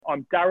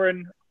I'm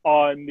Darren.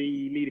 I'm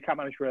the lead account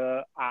manager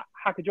at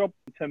HackerJob.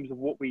 In terms of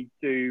what we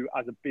do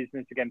as a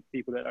business, again, for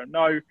people that don't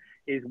know,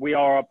 is we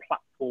are a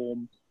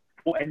platform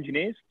for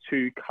engineers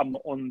to come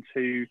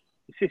onto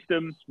the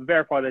system,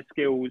 verify their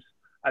skills,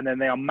 and then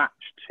they are matched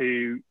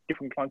to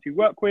different clients we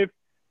work with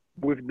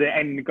the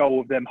end goal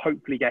of them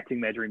hopefully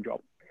getting their dream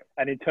job.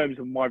 And in terms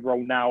of my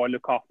role now, I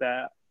look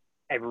after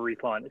every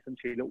client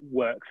essentially that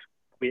works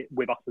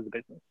with us as a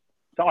business.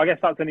 So I guess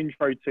that's an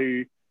intro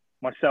to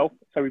myself.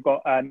 So we've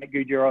got Nick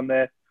Guja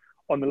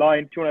on the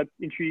line. Do you want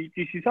to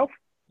introduce yourself?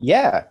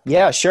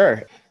 Yeah,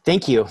 sure.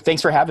 Thank you.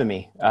 Thanks for having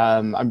me.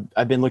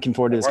 I've been looking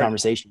forward to this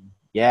conversation.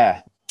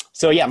 Yeah.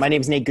 So yeah, my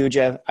name is Nate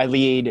Guja. I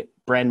lead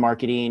brand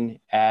marketing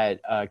at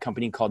a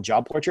company called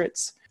Job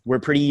Portraits. We're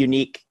a pretty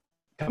unique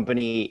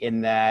company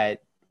in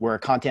that we're a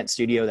content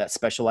studio that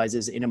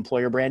specializes in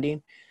employer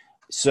branding.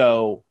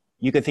 So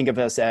you could think of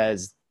us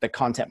as the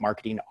content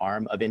marketing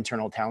arm of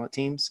internal talent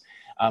teams.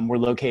 We're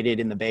located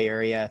in the Bay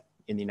Area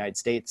in the United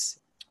States.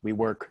 We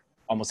work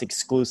almost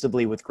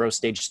exclusively with growth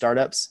stage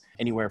startups,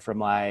 anywhere from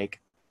like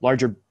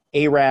larger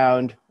A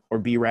round or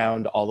B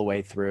round all the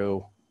way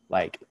through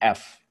like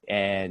F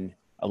and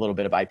a little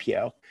bit of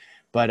IPO.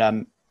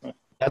 But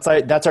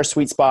that's our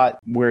sweet spot.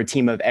 We're a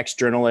team of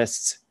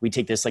ex-journalists. We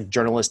take this like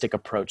journalistic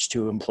approach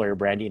to employer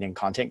branding and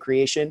content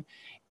creation.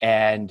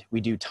 And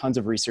we do tons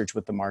of research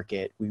with the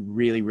market. We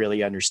really,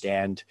 really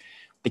understand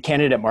the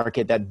candidate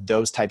market that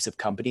those types of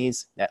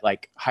companies, that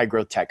like high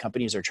growth tech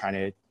companies are trying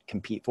to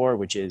compete for,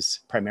 which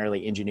is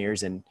primarily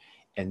engineers and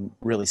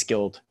really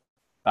skilled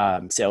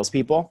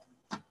salespeople.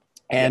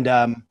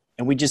 And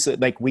we just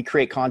we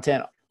create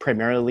content,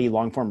 primarily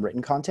long form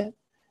written content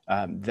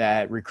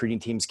that recruiting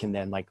teams can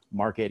then like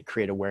market,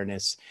 create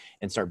awareness,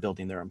 and start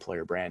building their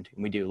employer brand.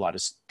 And we do a lot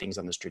of things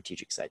on the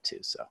strategic side too.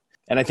 So,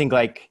 and I think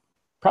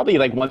probably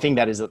one thing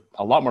that is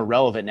a lot more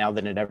relevant now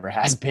than it ever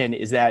has been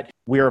is that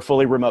we're a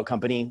fully remote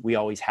company. We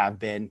always have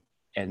been.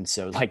 And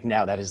so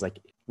now that is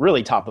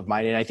really top of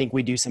mind. And I think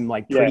we do some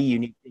pretty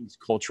unique things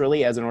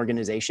culturally as an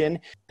organization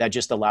that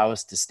just allow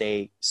us to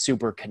stay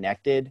super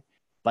connected,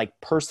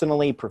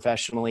 personally,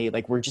 professionally.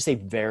 We're just a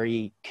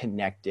very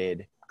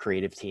connected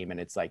creative team,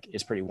 and it's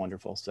pretty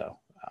wonderful. So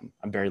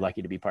I'm very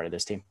lucky to be part of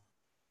this team.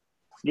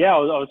 Yeah, I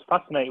was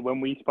fascinated when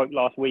we spoke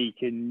last week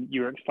and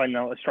you were explaining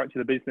how to structure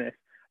the business.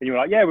 And you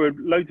were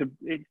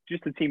it's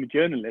just a team of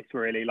journalists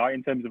really,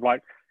 in terms of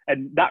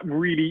and that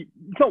really,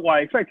 it's not what I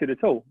expected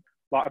at all.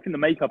 I think the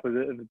makeup of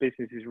the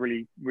business is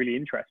really, really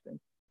interesting.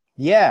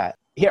 Yeah.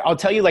 Here, I'll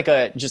tell you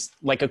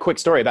a quick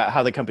story about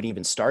how the company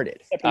even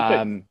started. It's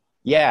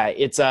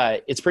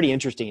pretty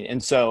interesting.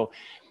 And so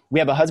we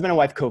have a husband and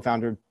wife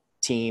co-founder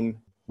team,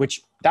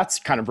 which that's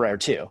kind of rare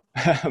too.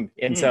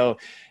 So,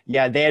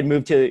 they had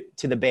moved to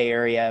the Bay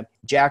Area.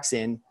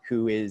 Jackson,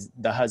 who is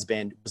the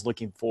husband, was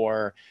looking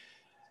for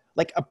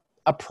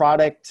a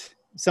product,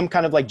 some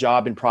kind of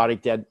job and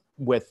product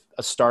with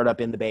a startup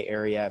in the Bay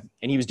Area.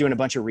 And he was doing a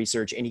bunch of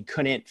research and he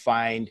couldn't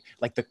find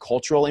the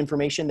cultural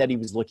information that he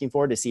was looking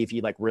for to see if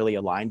he really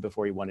aligned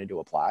before he wanted to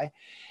apply.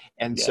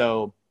 And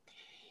so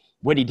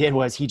what he did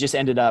was he just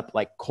ended up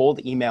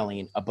cold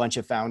emailing a bunch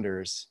of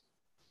founders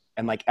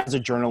and as a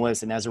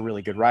journalist and as a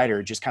really good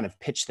writer, just kind of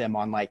pitched them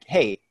on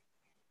hey,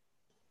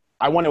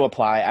 I want to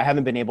apply. I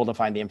haven't been able to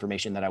find the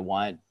information that I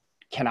want.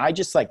 Can I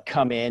just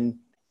come in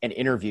and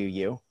interview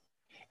you?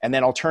 And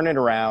then I'll turn it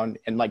around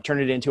and turn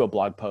it into a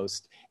blog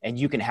post and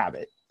you can have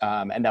it.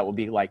 And that will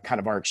be kind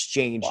of our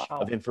exchange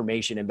of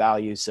information and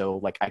value.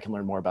 So I can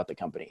learn more about the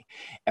company.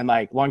 And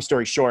long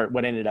story short,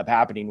 what ended up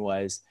happening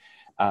was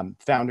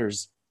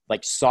founders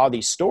saw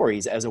these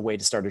stories as a way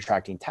to start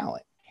attracting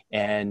talent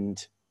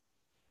and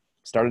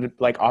started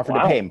offered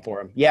to pay him for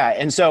them. Yeah.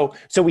 And so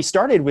we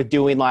started with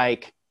doing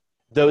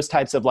those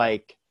types of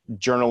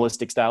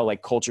journalistic style,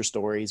 culture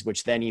stories,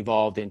 which then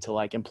evolved into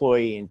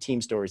employee and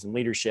team stories and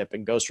leadership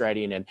and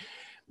ghostwriting. And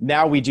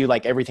now we do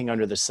everything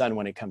under the sun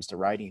when it comes to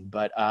writing.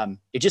 But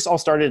it just all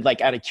started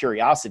out of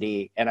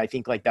curiosity. And I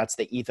think that's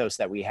the ethos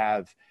that we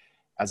have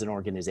as an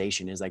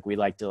organization is we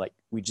like to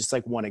we just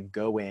want to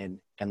go in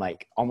and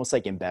almost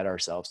embed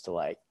ourselves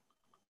to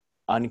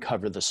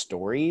uncover the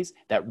stories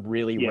that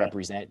really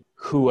represent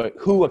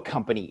who a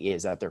company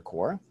is at their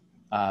core.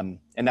 And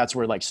that's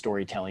where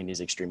storytelling is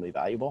extremely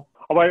valuable.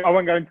 I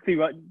won't go into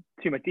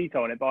too much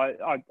detail on it,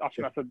 but I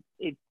think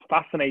it's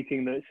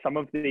fascinating that some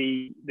of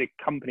the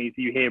companies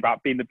that you hear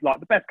about being the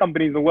best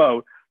companies in the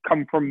world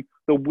come from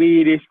the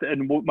weirdest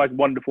and most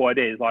wonderful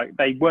ideas.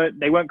 They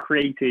weren't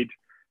created.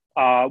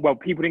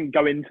 People didn't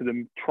go into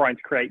them trying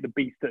to create the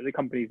beast that the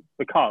companies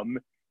become.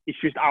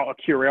 It's just out of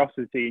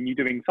curiosity, and you're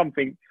doing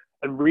something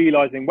and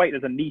realizing, wait,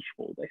 there's a niche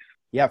for this.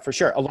 Yeah, for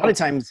sure. A lot of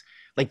times,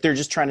 they're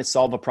just trying to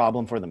solve a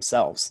problem for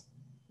themselves.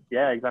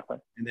 Yeah, exactly.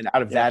 And then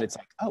out of that, it's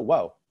oh,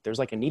 whoa, there's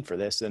a need for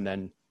this. And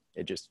then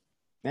it just,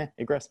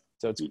 it grows.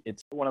 So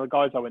it's one of the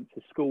guys I went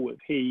to school with,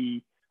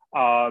 he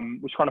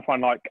was trying to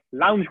find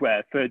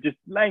loungewear for just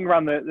laying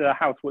around the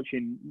house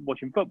watching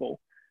football,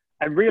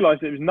 and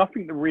realized there was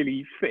nothing that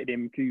really fitted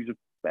him because he was a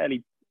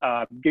fairly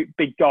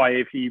big guy,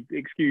 if you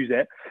excuse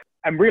it.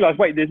 and realized,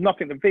 wait, there's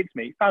nothing that fits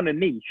me. Found a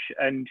niche,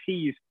 and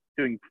he's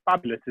doing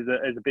fabulous as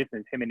a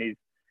business, him and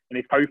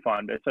his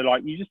co-founder. So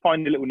like, you just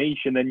find a little niche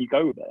and then you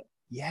go with it.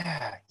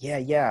 Yeah.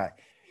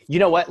 You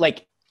know what?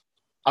 Like,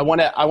 I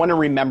want to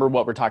remember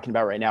what we're talking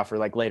about right now for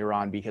like later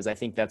on, because I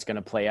think that's going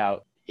to play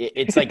out.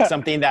 It's like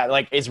something that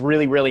like is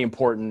really, really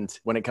important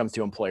when it comes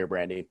to employer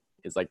branding,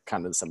 is like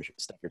kind of some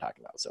stuff you're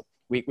talking about. So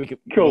we could,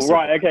 cool.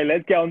 Right. Okay.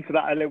 Let's get on to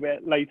that a little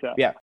bit later.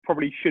 Yeah.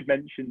 Probably should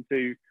mention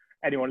to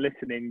anyone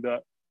listening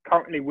that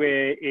currently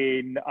we're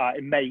in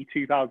May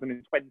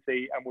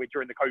 2020 and we're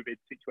during the COVID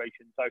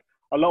situation. So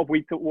a lot of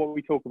what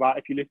we talk about,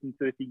 if you listen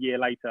to this a year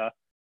later,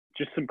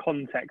 just some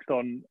context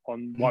on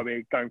why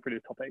we're going through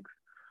the topics.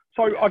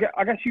 So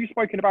I guess you've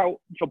spoken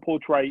about Job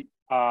Portrait,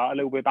 a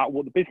little bit about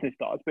what the business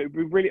does, but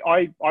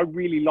I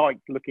really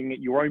liked looking at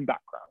your own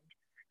background,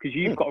 because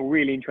you've got a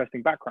really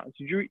interesting background.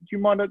 So do you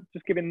mind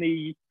just giving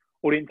the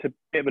audience a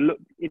bit of a look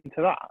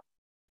into that?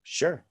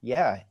 Sure.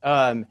 Yeah.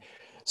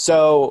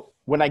 So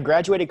when I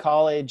graduated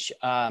college,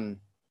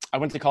 I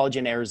went to college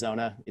in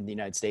Arizona in the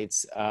United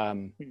States.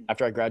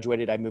 After I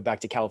graduated, I moved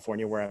back to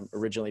California, where I'm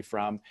originally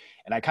from.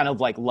 And I kind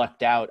of like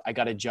lucked out. I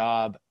got a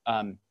job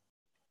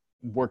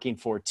working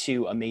for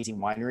two amazing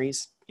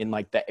wineries in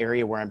like the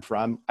area where I'm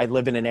from. I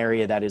live in an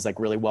area that is like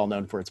really well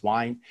known for its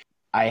wine.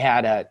 I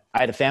had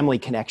a family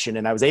connection,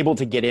 and I was able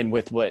to get in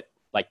with what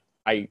like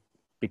I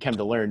became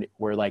to learn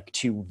were like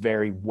two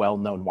very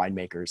well-known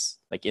winemakers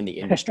like in the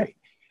industry.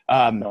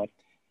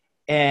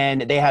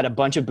 And they had a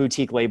bunch of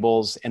boutique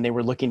labels, and they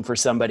were looking for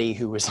somebody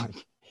who was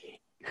like,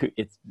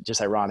 it's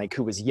just ironic,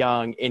 who was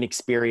young,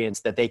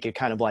 inexperienced, that they could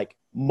kind of like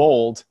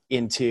mold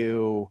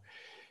into,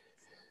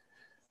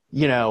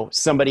 you know,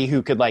 somebody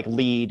who could like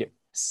lead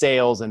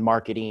sales and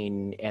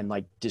marketing and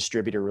like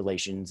distributor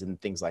relations and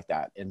things like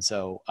that. And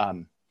so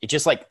it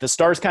just like the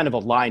stars kind of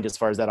aligned as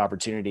far as that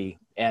opportunity.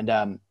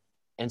 And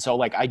so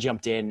like I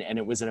jumped in, and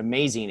it was an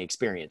amazing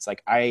experience.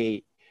 Like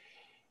I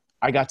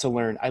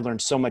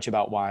learned so much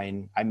about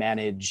wine. I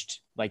managed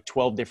like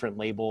 12 different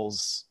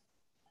labels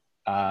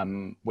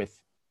with,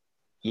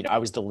 you know, I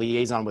was the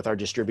liaison with our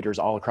distributors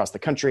all across the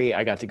country.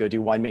 I got to go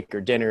do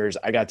winemaker dinners.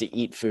 I got to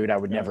eat food I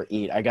would never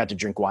eat. I got to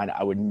drink wine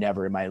I would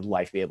never in my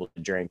life be able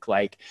to drink.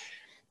 Like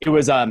it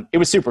was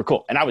super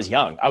cool. And I was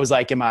young. I was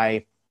like in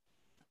my,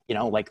 you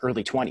know, like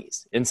early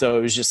 20s. And so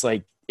it was just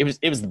like, it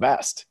was the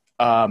best.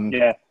 But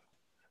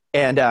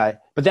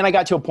then I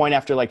got to a point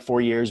after like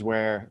 4 years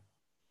where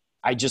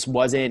I just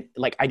wasn't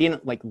like, I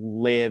didn't like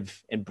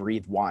live and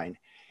breathe wine.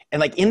 And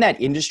like in that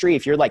industry,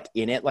 if you're like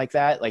in it like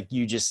that, like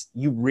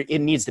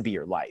it needs to be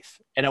your life.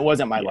 And it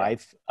wasn't my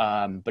life.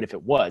 But if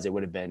it was, it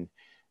would have been,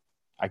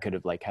 I could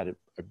have like had a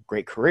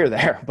great career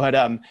there. But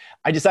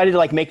I decided to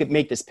like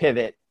make this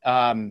pivot.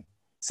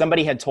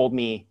 Somebody had told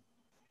me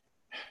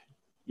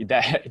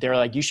that they're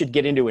like, you should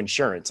get into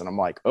insurance. And I'm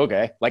like,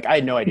 okay. Like I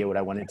had no idea what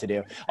I wanted to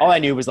do. All I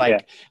knew was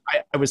like,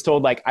 I was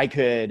told like I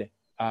could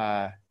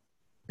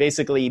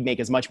basically make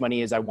as much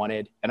money as I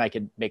wanted, and I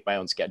could make my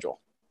own schedule.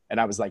 And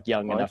I was like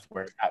young enough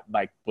where that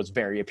like was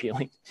very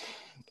appealing.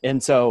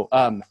 And so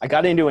I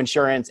got into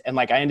insurance, and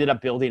like I ended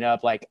up building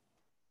up like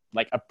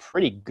a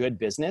pretty good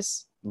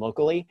business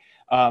locally.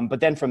 But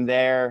then from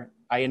there,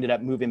 I ended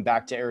up moving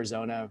back to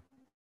Arizona,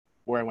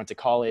 where I went to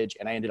college,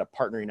 and I ended up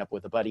partnering up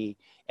with a buddy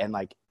and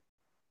like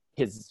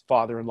his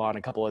father-in-law and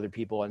a couple other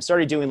people, and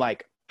started doing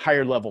like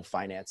higher level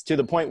finance, to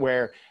the point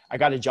where I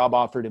got a job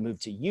offer to move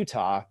to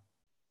Utah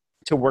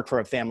to work for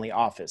a family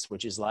office,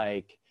 which is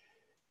like,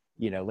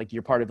 you know, like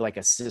you're part of like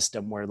a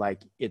system where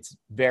like it's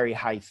very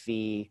high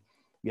fee.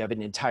 You have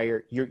an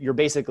entire, you're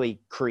basically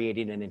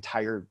creating an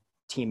entire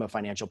team of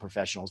financial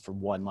professionals for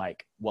one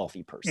like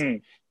wealthy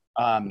person.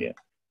 And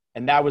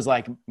that was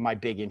like my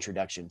big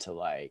introduction to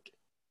like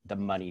the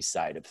money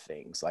side of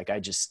things. Like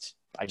I just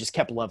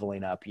kept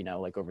leveling up, you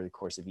know, like over the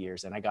course of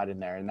years, and I got in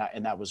there,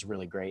 and that was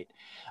really great.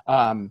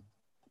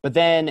 But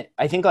then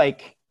I think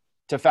like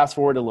to fast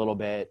forward a little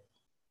bit,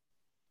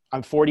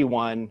 I'm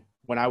 41.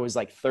 When I was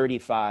like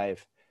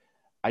 35,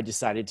 I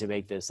decided to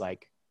make this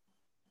like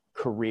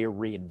career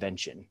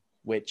reinvention,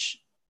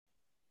 which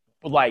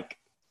like,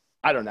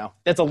 I don't know,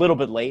 that's a little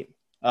bit late.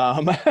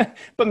 But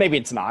maybe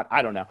it's not,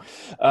 I don't know.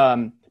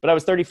 But I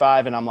was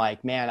 35, and I'm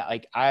like, man,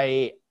 like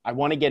I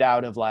want to get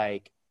out of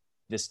like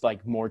this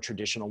like more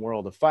traditional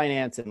world of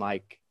finance and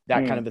like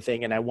that kind of a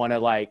thing. And I want to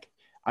like,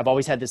 I've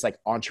always had this like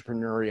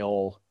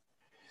entrepreneurial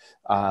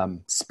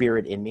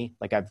spirit in me.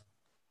 Like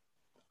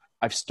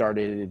I've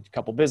started a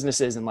couple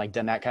businesses and like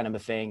done that kind of a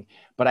thing,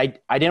 but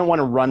I didn't want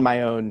to run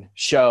my own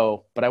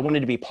show, but I wanted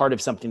to be part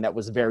of something that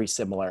was very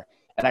similar.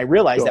 And I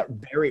realized that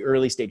very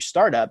early stage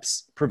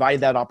startups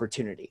provide that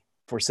opportunity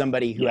for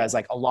somebody who has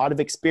like a lot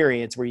of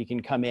experience, where you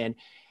can come in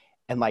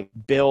and like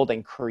build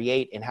and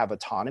create and have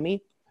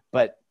autonomy,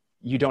 but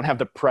you don't have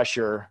the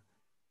pressure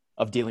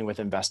of dealing with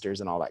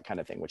investors and all that kind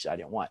of thing, which I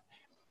didn't want.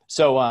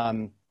 So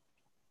I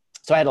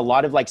had a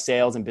lot of like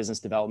sales and business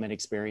development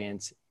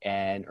experience,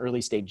 and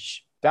early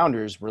stage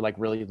founders were like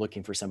really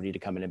looking for somebody to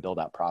come in and build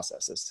out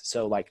processes.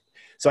 So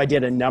I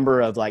did a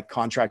number of like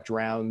contract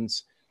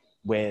rounds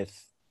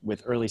with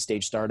with early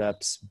stage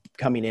startups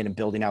coming in and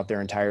building out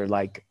their entire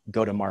like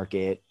go to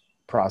market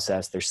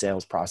process, their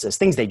sales process,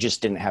 things they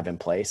just didn't have in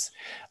place.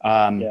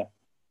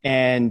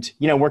 And,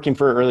 you know, working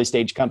for early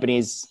stage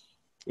companies,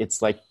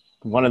 it's like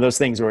one of those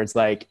things where it's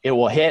like, it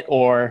will hit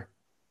or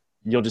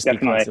you'll just be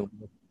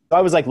constantly. So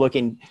I was like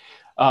looking,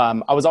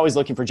 I was always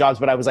looking for jobs,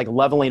 but I was like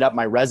leveling up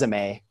my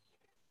resume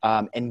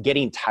and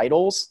getting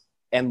titles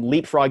and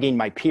leapfrogging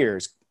my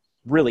peers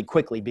really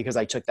quickly because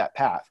I took that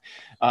path.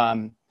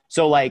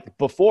 So like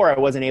before I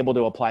wasn't able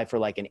to apply for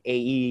like an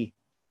AE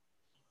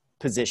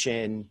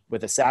position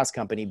with a SaaS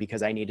company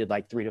because I needed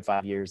like 3 to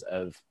 5 years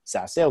of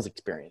SaaS sales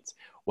experience.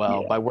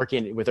 Well, by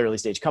working with early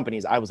stage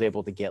companies, I was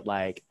able to get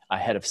like a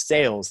head of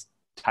sales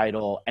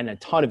title and a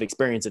ton of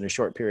experience in a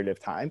short period of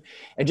time,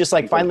 and just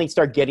like finally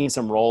start getting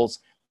some roles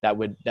that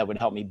would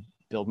help me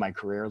build my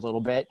career a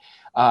little bit.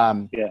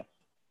 I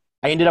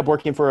ended up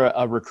working for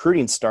a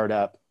recruiting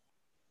startup,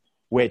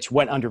 which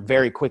went under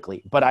very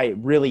quickly, but I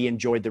really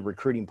enjoyed the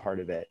recruiting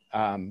part of it.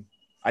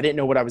 I didn't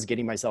know what I was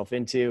getting myself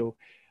into,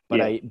 but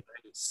I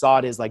saw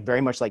it as like very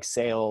much like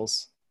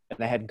sales,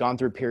 and I had gone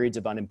through periods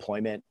of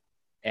unemployment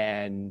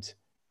and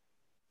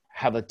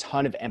have a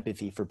ton of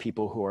empathy for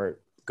people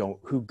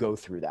who go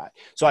through that.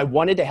 So I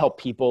wanted to help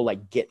people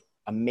like get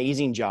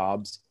amazing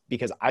jobs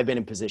because I've been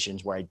in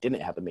positions where I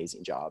didn't have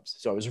amazing jobs.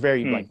 So I was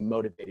very like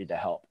motivated to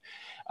help.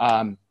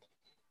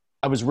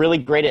 I was really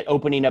great at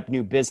opening up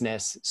new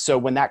business. So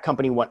when that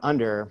company went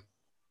under,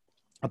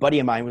 a buddy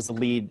of mine was the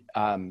lead,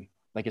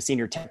 like a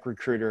senior tech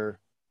recruiter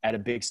at a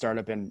big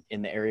startup in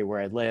the area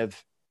where I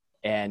live.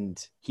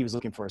 And he was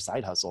looking for a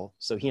side hustle.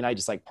 So he and I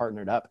just like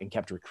partnered up and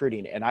kept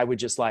recruiting. And I would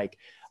just like,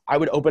 I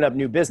would open up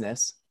new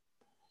business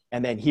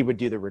and then he would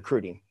do the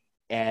recruiting,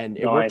 and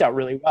it worked out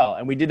really well.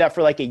 And we did that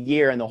for like a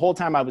year. And the whole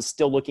time I was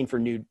still looking for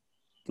new,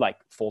 like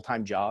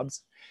full-time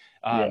jobs.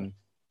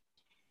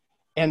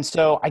 And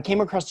so I came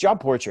across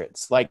job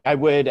portraits. Like I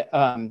would,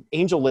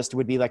 Angel List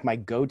would be like my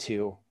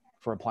go-to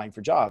for applying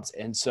for jobs.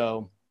 And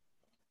so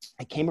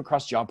I came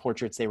across job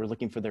portraits. They were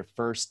looking for their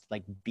first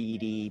like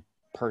BD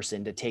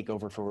person to take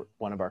over for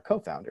one of our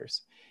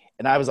co-founders.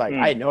 And I was like,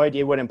 I had no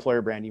idea what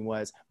employer branding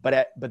was,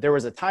 but there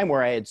was a time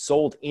where I had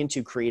sold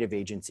into creative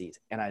agencies,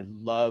 and I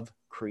love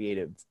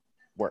creative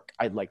work.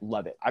 I like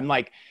love it.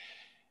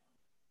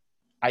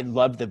 I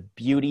love the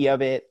beauty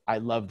of it. I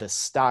love the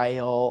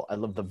style. I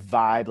love the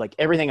vibe, like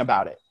everything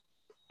about it.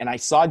 And I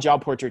saw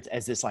job portraits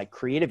as this like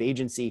creative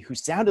agency who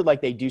sounded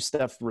like they do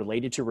stuff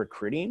related to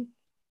recruiting.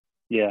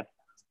 Yeah.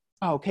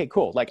 Oh, okay,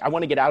 cool. Like I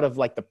want to get out of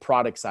like the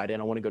product side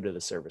and I want to go to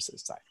the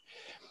services side.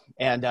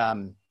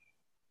 And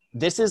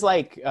this is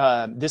like,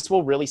 this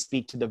will really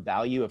speak to the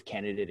value of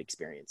candidate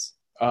experience.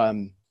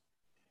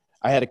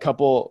 I had a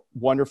couple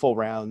wonderful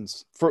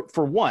rounds.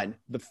 For one,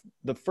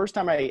 the first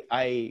time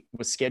I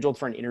was scheduled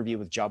for an interview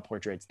with job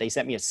portraits, they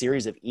sent me a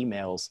series of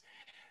emails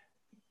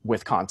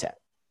with content.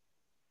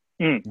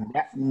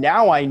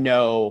 Now I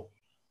know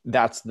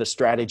that's the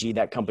strategy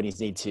that companies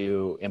need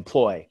to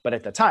employ. But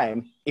at the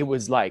time, it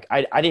was like,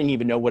 I didn't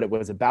even know what it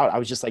was about. I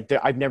was just like,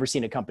 I've never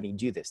seen a company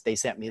do this. They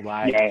sent me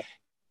like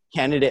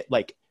candidate,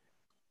 like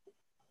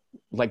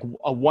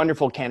a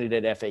wonderful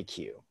candidate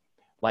FAQ,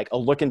 like a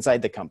look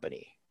inside the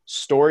company,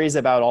 stories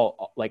about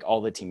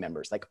all the team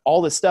members, like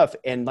all this stuff.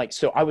 And like,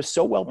 so I was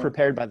so well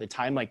prepared by the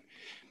time like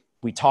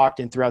we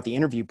talked and throughout the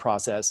interview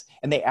process,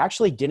 and they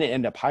actually didn't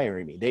end up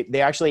hiring me.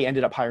 They actually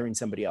ended up hiring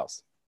somebody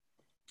else.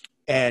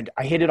 And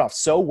I hit it off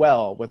so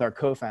well with our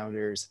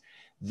co-founders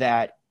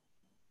that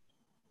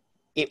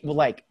it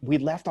like, we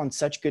left on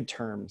such good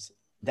terms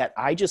that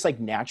I just like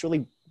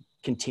naturally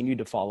continued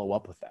to follow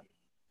up with them.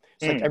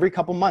 So like every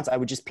couple months I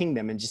would just ping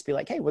them and just be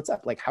like, hey, what's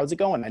up? Like, how's it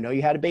going? I know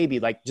you had a baby,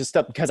 like just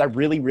stuff, because I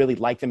really, really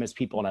like them as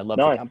people and I love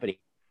the company.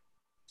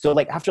 So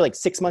like after like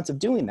 6 months of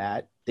doing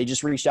that, they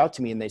just reached out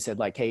to me and they said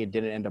like, hey, it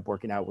didn't end up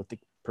working out with the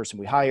person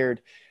we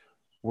hired.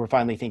 We're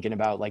finally thinking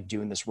about like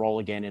doing this role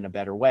again in a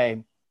better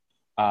way.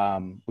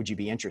 Would you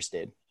be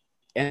interested?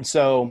 And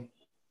so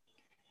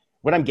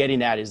what I'm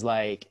getting at is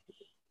like,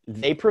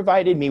 they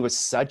provided me with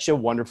such a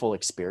wonderful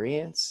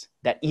experience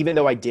that even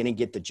though I didn't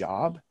get the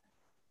job,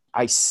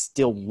 I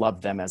still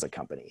love them as a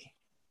company.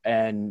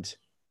 And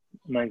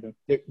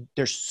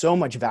there's so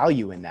much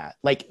value in that.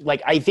 Like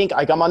I think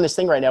like I'm on this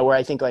thing right now where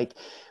I think like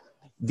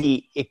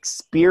the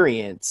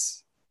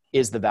experience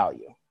is the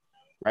value,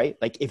 right?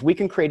 Like if we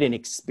can create an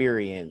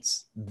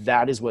experience,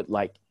 that is what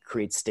like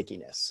creates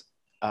stickiness.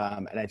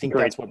 And I think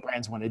that's what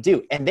brands want to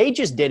do. And they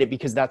just did it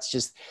because that's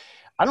just,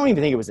 I don't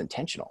even think it was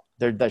intentional.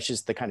 That's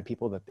just the kind of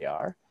people that they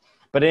are.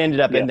 But it ended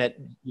up in that,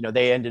 you know,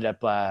 they ended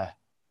up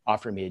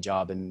offering me a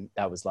job, and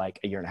that was like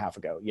a year and a half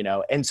ago, you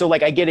know? And so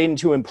like I get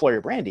into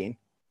employer branding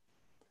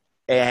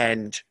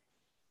and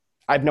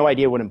I have no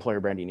idea what employer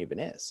branding even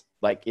is.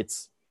 Like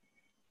it's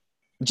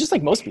just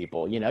like most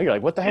people, you know, you're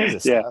like, what the hell is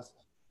this stuff?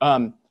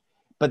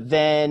 But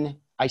then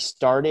I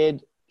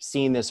started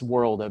seeing this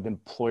world of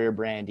employer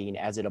branding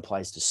as it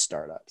applies to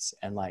startups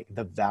and like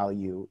the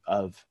value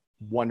of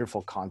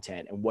wonderful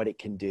content and what it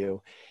can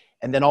do.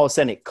 And then all of a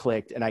sudden it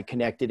clicked and I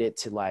connected it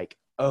to like,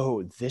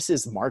 oh, this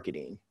is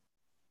marketing.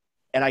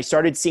 and I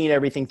started seeing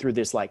everything through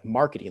this like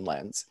marketing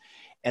lens.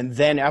 And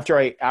then after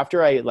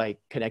I like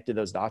connected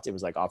those dots, it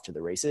was like off to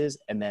the races.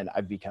 And then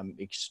I've become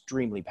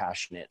extremely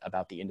passionate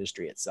about the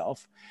industry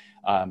itself,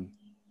 to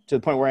the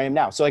point where I am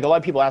now. So like a lot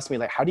of people ask me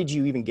like, how did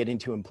you even get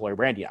into employer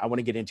branding? I want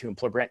to get into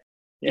employer brand.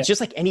 Yeah. It's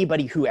just like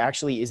anybody who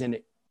actually isn't,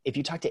 if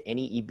you talk to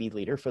any EB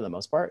leader for the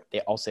most part,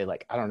 they all say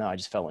like, I don't know, I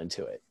just fell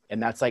into it.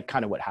 And that's like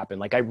kind of what happened.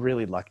 Like I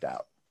really lucked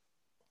out.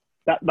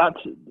 That's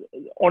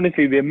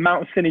honestly the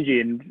amount of synergy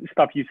and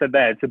stuff you said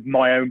there to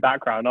my own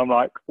background. I'm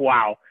like,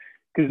 wow.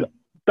 Because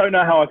don't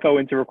know how I fell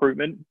into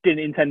recruitment,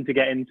 didn't intend to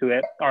get into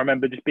it. I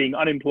remember just being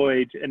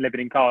unemployed and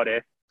living in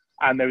Cardiff,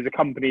 and there was a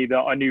company that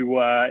I knew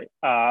were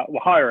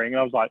hiring, and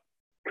I was like,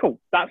 cool,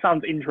 that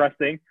sounds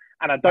interesting.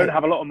 And I don't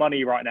have a lot of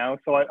money right now.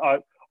 So I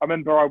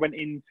remember I went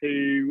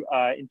into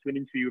an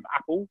interview with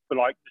Apple for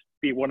like just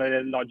be one of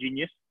the like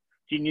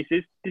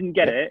geniuses. Didn't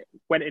get it.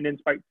 Went in and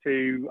spoke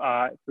to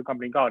the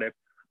company in Cardiff.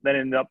 Then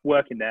ended up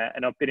working there,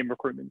 and I've been in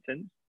recruitment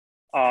since.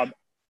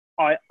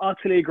 I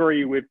utterly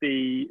agree with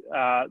the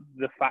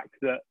fact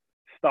that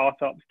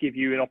startups give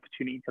you an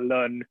opportunity to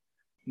learn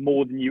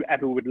more than you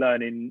ever would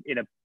learn in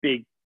a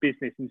big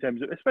business, in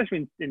terms of,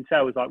 especially in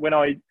sales. Like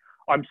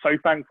I'm so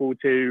thankful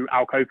to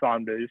our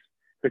co-founders,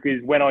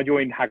 because when I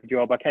joined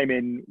HackerJob, I came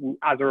in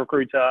as a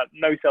recruiter,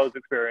 no sales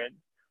experience.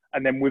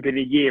 And then within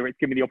a year, it's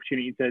given me the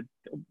opportunity to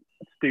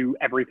do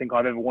everything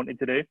I've ever wanted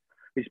to do.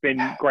 It's been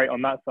great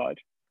on that side.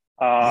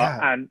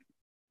 And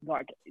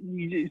like,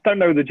 you just don't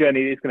know the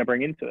journey it's going to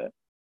bring into it.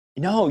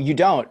 No, you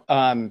don't.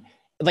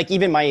 Like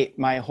even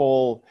my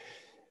whole,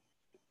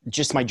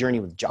 just my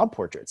journey with job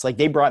portraits, like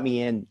they brought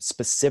me in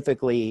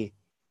specifically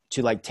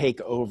to like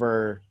take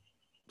over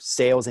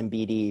sales and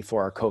BD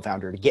for our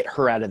co-founder to get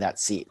her out of that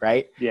seat.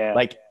 Right. Yeah.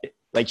 Like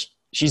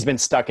she's been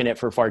stuck in it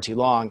for far too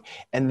long.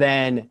 And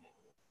then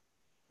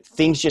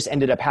things just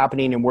ended up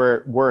happening. And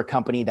we're a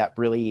company that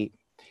really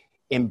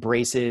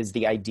embraces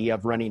the idea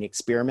of running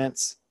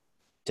experiments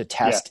to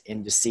test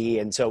and to see.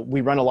 And so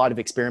we run a lot of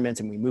experiments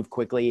and we move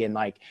quickly, and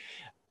like,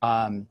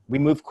 we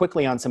moved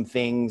quickly on some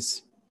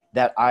things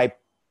that I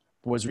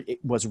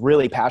was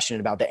really passionate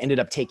about that ended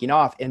up taking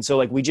off. And so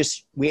like,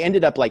 we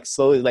ended up like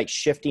slowly like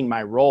shifting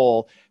my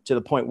role to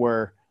the point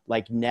where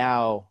like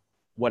now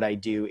what I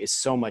do is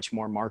so much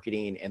more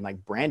marketing and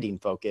like branding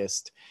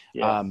focused,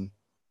 and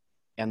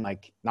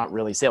like not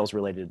really sales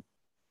related,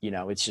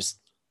 it's just,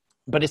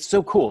 but it's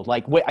so cool.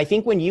 Like I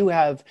think when you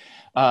have,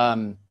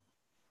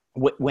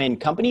 when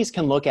companies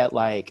can look at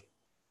like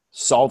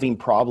solving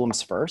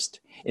problems first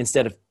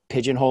instead of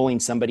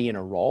pigeonholing somebody in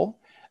a role,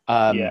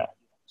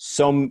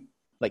 so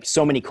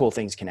many cool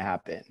things can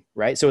happen,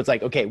 right? So it's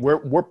like, okay,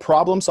 we're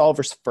problem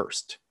solvers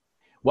first.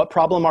 What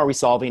problem are we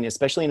solving?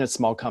 Especially in a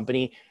small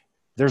company,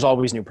 there's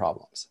always new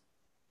problems.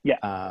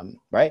 Yeah.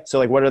 Right. So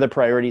like, what are the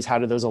priorities? How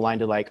do those align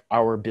to like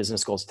our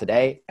business goals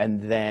today?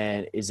 And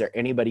then is there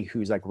anybody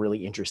who's like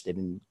really interested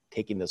in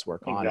taking this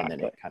work on? And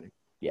then it kind of,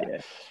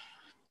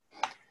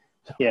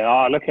 Yeah,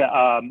 I look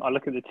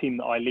at the team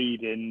that I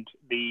lead, and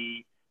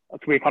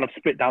we're kind of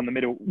split down the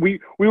middle. We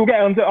will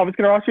get on to, I was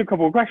going to ask you a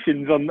couple of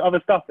questions on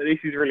other stuff, but this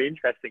is really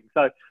interesting.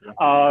 So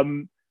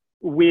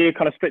we're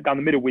kind of split down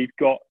the middle. We've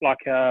got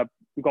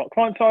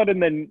client side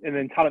and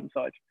then talent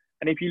side.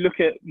 And if you look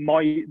at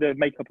the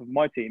makeup of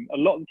my team, a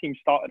lot of the team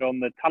started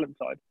on the talent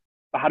side,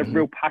 but had a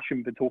real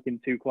passion for talking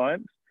to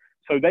clients.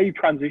 So they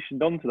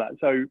transitioned onto that.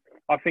 So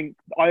I think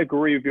I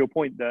agree with your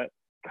point that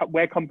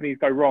where companies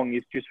go wrong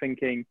is just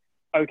thinking,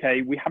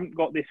 okay, we haven't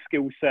got this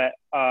skill set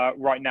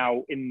right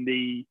now in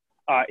the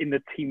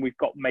team we've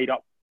got made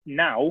up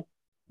now.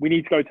 We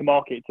need to go to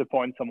market to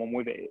find someone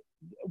with it.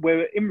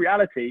 Where in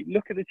reality,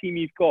 look at the team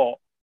you've got,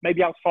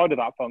 maybe outside of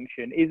that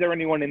function. Is there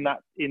anyone in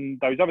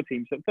those other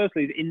teams that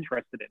firstly is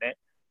interested in it,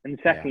 and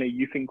secondly,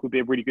 you think would be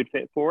a really good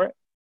fit for it?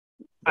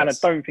 And I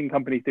don't think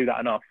companies do that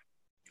enough.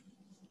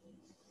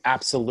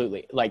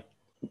 Absolutely. Like,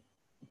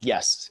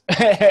 yes.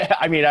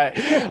 I mean,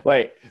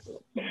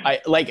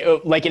 I like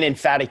an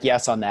emphatic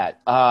yes on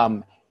that.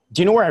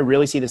 Do you know where I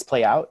really see this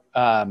play out,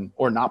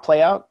 or not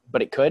play out,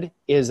 but it could,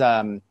 is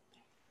on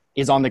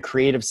the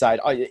creative side,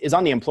 is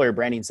on the employer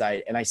branding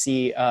side. And I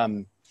see,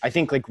 I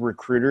think like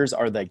recruiters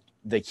are the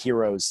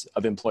heroes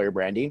of employer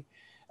branding,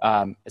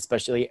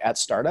 especially at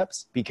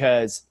startups,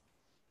 because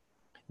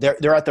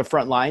they're at the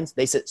front lines.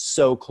 They sit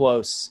so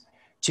close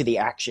to the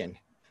action.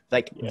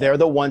 Like they're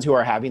the ones who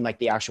are having like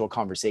the actual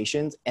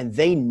conversations, and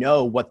they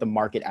know what the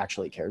market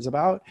actually cares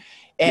about.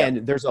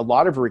 And there's a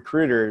lot of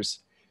recruiters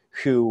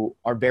who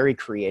are very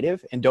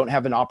creative and don't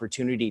have an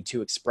opportunity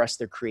to express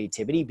their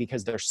creativity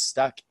because they're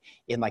stuck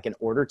in like an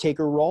order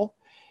taker role.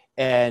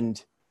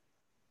 And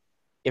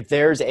if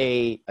there's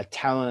a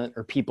talent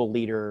or people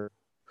leader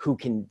who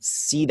can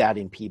see that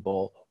in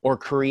people or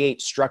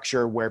create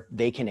structure where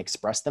they can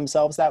express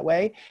themselves that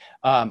way,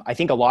 I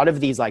think a lot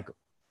of these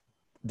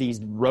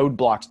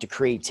roadblocks to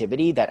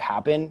creativity that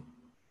happen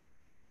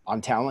on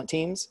talent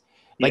teams,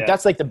 like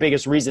that's like the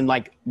biggest reason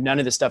like none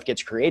of this stuff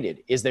gets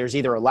created, is there's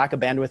either a lack of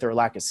bandwidth or a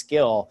lack of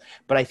skill.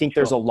 But I think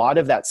there's a lot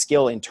of that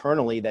skill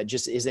internally that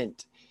just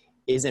isn't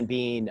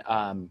being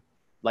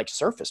like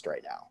surfaced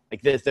right now.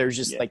 Like there's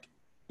just like,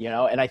 you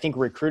know, and I think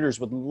recruiters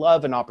would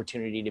love an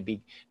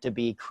opportunity to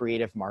be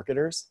creative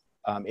marketers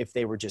if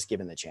they were just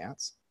given the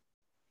chance.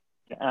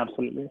 Yeah,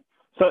 absolutely.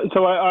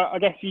 So I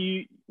guess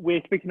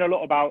we're speaking a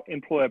lot about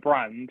employer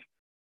brand,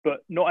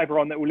 but not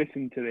everyone that will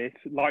listen to this,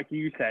 like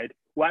you said,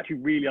 will actually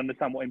really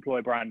understand what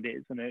employer brand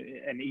is and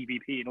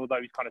EVP and all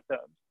those kind of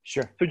terms.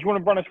 Sure. So do you want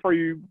to run us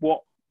through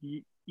what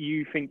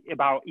you think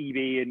about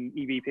EV and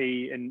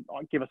EVP and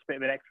give us a bit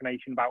of an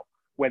explanation about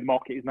where the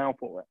market is now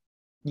for it?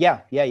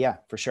 Yeah,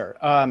 for sure.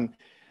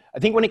 I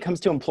think when it comes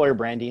to employer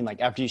branding,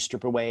 like after you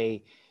strip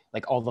away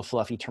like all the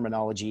fluffy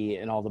terminology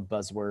and all the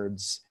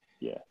buzzwords,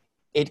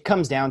 it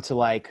comes down to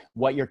like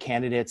what your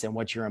candidates and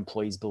what your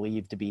employees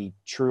believe to be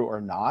true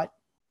or not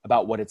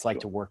about what it's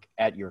like to work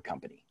at your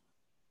company.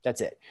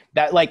 That's it.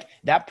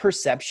 That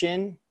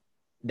perception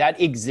that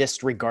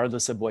exists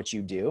regardless of what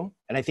you do.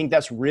 And I think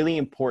that's really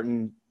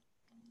important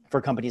for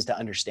companies to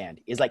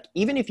understand is like,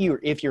 even if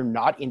you're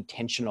not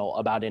intentional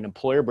about an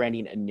employer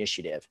branding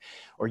initiative,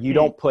 or you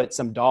don't put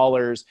some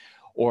dollars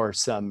or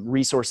some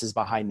resources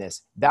behind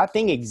this, that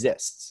thing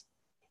exists.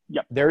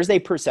 Yep. There's a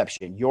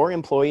perception. Your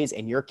employees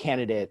and your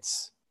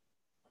candidates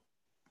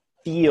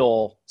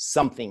feel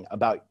something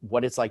about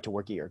what it's like to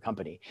work at your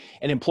company.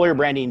 And employer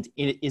branding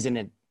is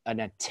an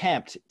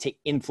attempt to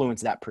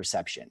influence that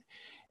perception.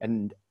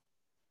 And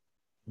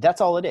that's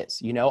all it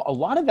is. You know, a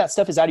lot of that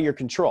stuff is out of your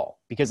control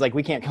because like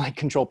we can't like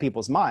control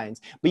people's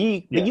minds, but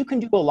you can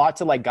do a lot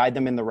to like guide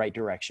them in the right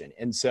direction.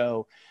 And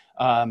so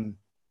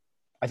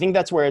I think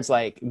that's where it's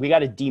like, we got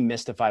to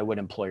demystify what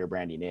employer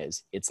branding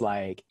is. It's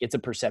like, it's a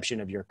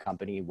perception of your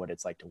company, what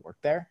it's like to work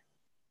there.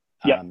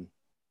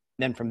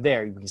 Then from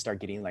there, you can start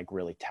getting like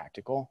really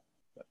tactical.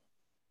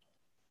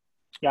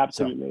 Yeah,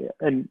 absolutely.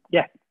 So. And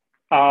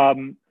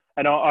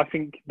and I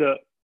think that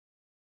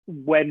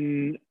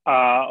when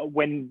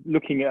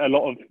looking at a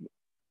lot of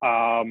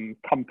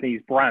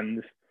companies'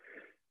 brands,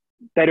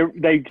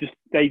 they just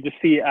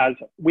see it as,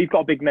 we've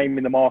got a big name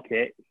in the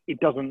market. It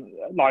doesn't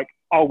like,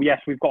 oh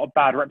yes, we've got a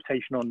bad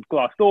reputation on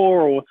Glassdoor,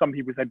 or some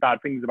people say bad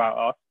things about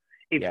us.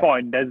 It's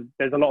fine.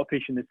 There's a lot of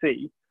fish in the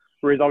sea.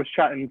 Whereas I was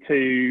chatting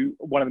to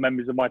one of the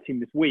members of my team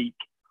this week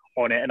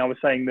on it, and I was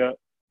saying that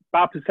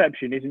bad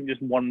perception isn't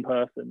just one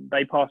person.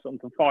 They pass it on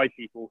to 5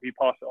 people who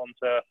pass it on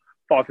to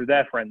 5 of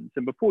their friends.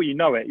 And before you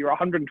know it, you're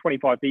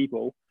 125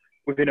 people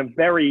within a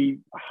very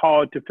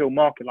hard to fill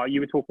market. Like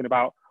you were talking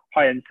about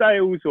high-end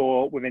sales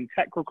or within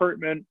tech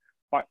recruitment,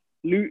 like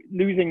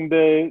losing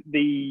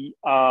the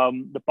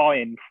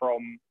buy-in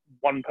from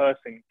one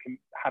person can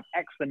have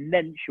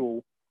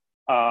exponential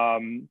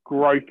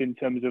growth in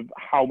terms of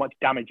how much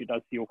damage it does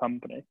to your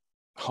company.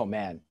 Oh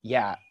man.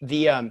 Yeah.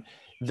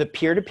 The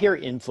peer-to-peer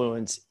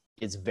influence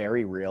is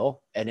very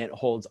real and it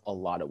holds a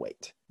lot of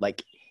weight.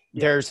 Like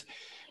there's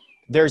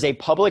a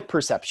public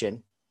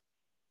perception,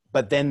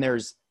 but then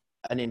there's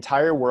an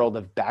entire world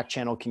of back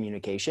channel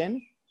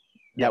communication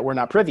that we're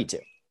not privy to,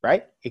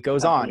 right? It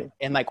goes on.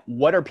 And like,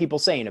 what are people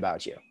saying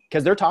about you?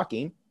 Because they're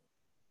talking,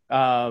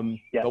 but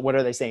what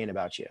are they saying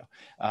about you?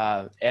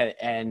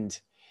 And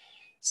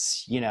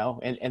you know,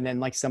 and then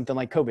like something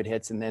like COVID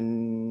hits, and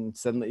then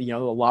suddenly, you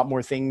know, a lot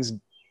more things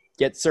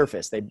get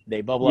surfaced.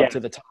 They bubble up to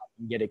the top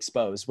and get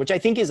exposed, which I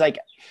think is like,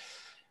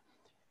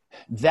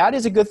 that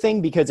is a good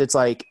thing because it's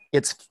like,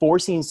 it's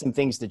forcing some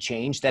things to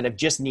change that have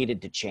just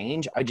needed to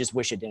change. I just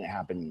wish it didn't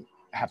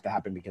have to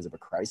happen because of a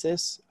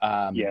crisis.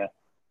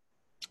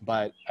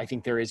 But I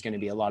think there is going to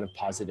be a lot of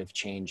positive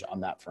change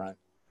on that front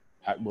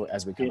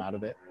as we come out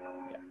of it.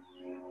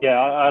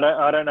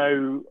 I don't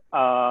know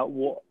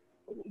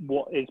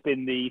what has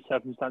been the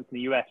circumstance in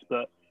the US,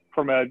 but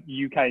from a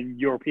UK and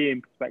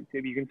European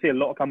perspective, you can see a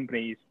lot of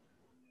companies,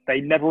 they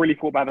never really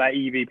thought about that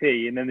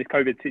EVP, and then this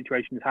COVID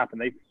situation has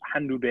happened. They've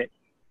handled it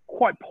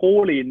quite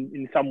poorly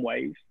in some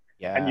ways.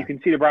 And you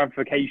can see the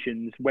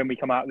ramifications when we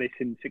come out of this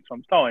in 6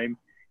 months' time.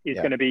 It's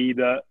going to be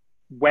that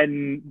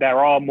when there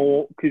are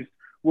more, because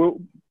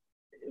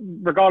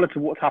regardless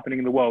of what's happening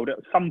in the world, at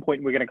some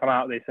point we're going to come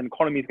out of this and the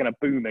economy is going to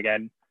boom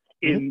again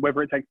in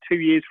whether it takes 2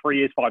 years, 3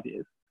 years, 5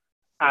 years.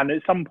 And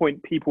at some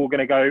point, people are going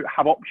to go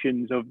have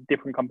options of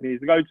different companies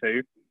to go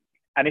to.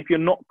 And if you're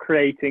not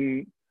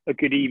creating a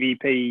good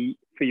EVP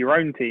for your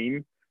own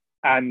team,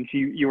 and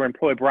your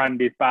employer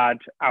brand is bad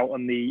out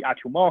on the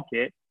actual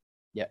market,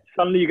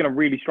 suddenly you're going to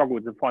really struggle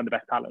to find the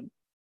best talent.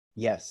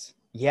 Yes.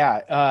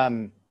 Yeah.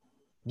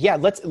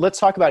 Let's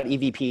talk about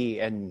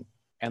EVP and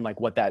like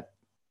what that,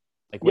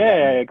 like, what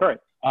that means. Great.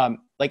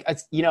 Like,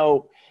 you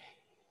know,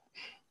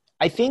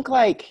 I think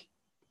like,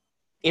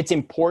 it's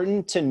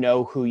important to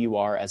know who you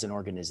are as an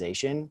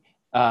organization.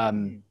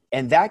 And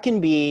that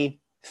can be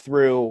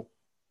through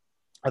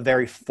a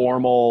very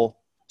formal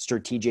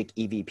strategic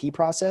EVP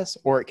process,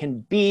 or it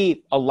can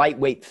be a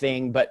lightweight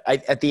thing. But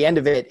at the end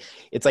of it,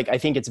 it's like, I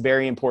think it's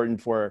very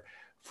important for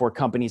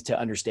companies to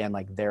understand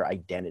like their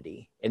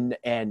identity.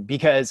 And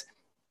because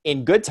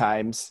in good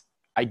times,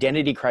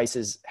 identity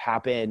crises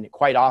happen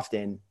quite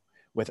often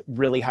with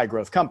really high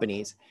growth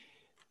companies.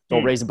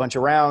 They'll raise a bunch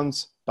of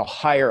rounds, they'll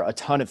hire a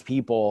ton of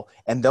people,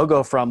 and they'll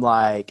go from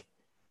like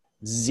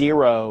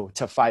 0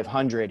 to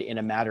 500 in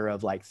a matter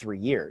of like 3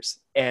 years.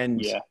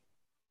 And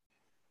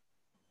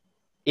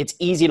it's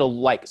easy to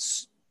like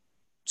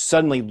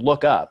suddenly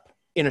look up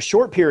in a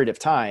short period of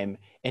time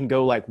and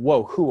go like,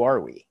 whoa, who are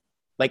we?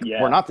 Like,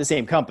 we're not the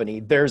same company.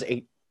 There's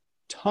a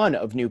ton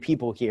of new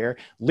people here.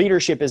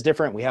 Leadership is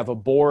different. We have a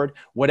board,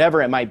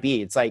 whatever it might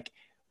be. It's like,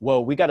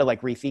 whoa, we got to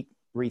like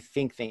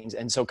rethink things.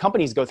 And so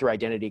companies go through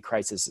identity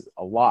crisis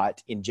a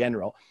lot in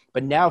general.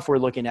 But now if we're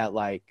looking at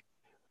like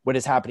what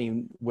is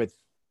happening with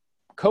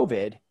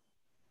COVID,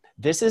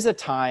 this is a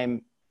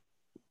time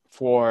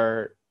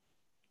for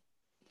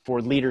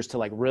leaders to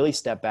like really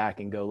step back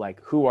and go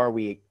like, who are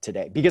we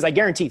today? Because I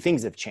guarantee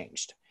things have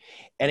changed,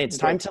 and it's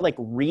time to like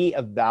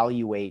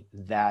reevaluate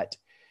that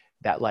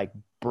like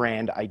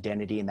brand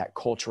identity and that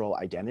cultural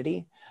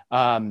identity.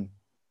 And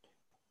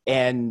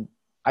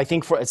I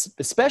think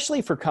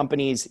especially for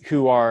companies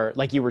who are,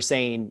 like you were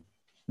saying,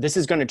 this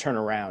is going to turn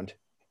around,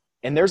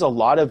 and there's a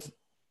lot of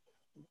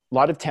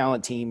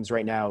talent teams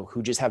right now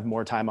who just have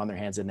more time on their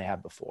hands than they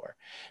have before,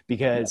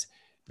 because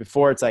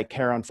before it's like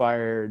hair on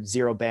fire,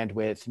 zero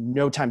bandwidth,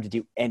 no time to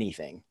do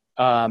anything.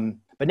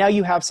 But now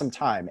you have some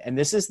time, and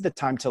this is the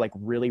time to like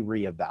really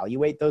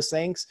reevaluate those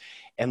things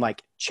and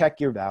like check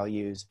your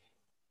values,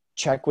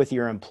 check with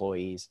your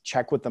employees,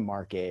 check with the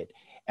market,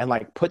 and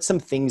like put some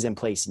things in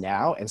place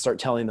now and start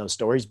telling those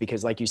stories.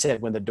 Because like you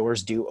said, when the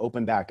doors do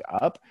open back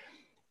up,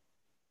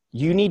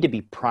 you need to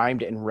be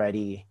primed and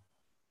ready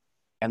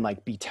and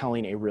like be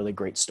telling a really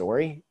great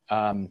story.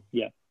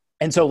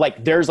 And so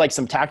like, there's like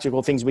some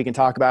tactical things we can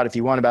talk about if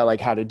you want, about like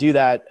how to do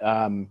that.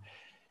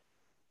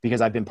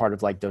 Because I've been part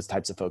of like those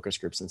types of focus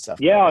groups and stuff.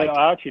 Yeah. Like,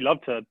 I actually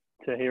love to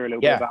hear a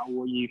little bit about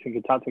what you think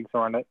of tactics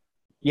around it.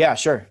 Yeah,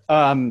 sure.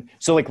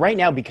 So like right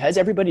now, because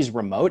everybody's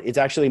remote, it's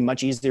actually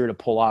much easier to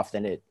pull off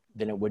than it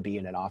would be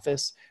in an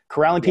office.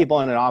 Corralling people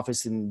in an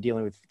office and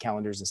dealing with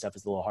calendars and stuff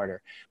is a little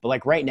harder. But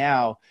like right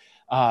now,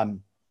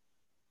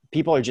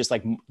 people are just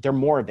like, they're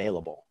more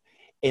available.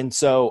 And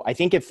so I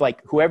think if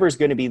like whoever's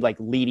going to be like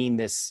leading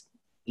this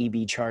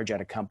EB charge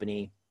at a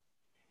company,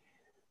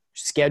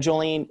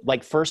 scheduling,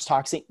 like first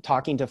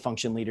talking to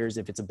function leaders,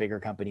 if it's a bigger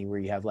company where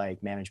you have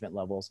like management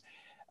levels,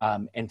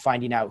 and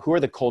finding out who are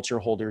the culture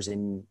holders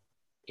in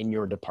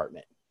your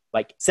department.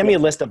 Like send me a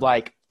list of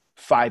like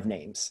 5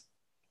 names.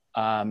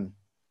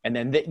 And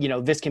then,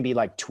 this can be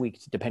like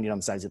tweaked depending on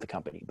the size of the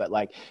company, but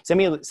like send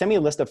me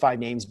a list of 5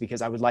 names,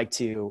 because I would like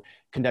to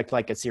conduct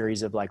like a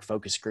series of like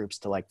focus groups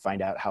to like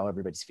find out how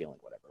everybody's feeling,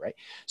 whatever. Right.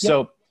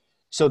 Yeah.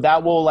 So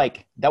that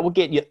will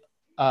get you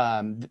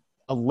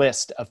a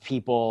list of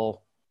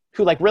people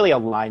who like really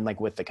align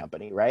like with the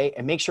company. Right.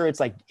 And make sure it's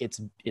like, it's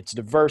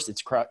diverse.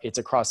 It's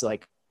across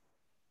like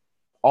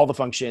all the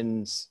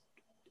functions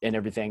and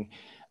everything.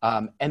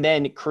 And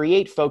then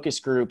create focus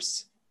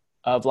groups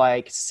of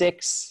like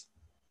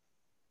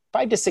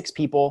 5 to 6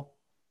 people,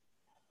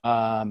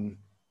 from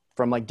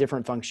like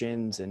different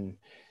functions, and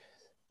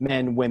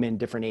men, women,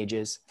 different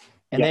ages.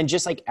 And then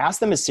just like ask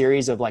them a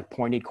series of like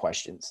pointed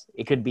questions.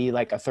 It could be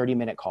like a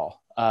 30-minute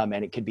call. And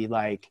it could be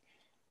like,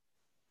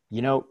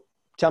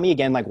 tell me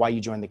again, like why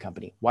you joined the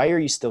company. Why are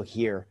you still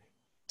here?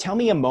 Tell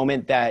me a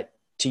moment that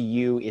to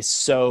you is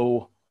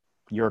so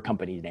your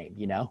company name,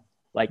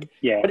 like,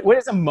 what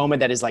is a moment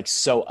that is like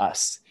so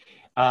us?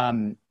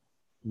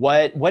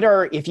 What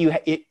are, if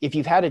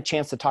you've had a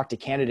chance to talk to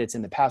candidates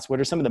in the past, what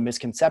are some of the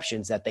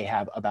misconceptions that they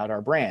have about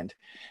our brand?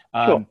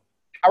 Sure.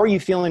 How are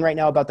you feeling right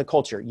now about the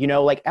culture?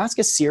 Like ask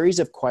a series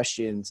of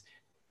questions.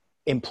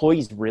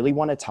 Employees really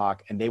want to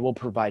talk, and they will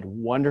provide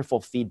wonderful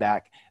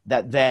feedback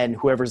that then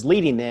whoever's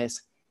leading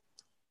this,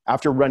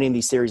 after running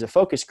these series of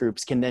focus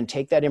groups, can then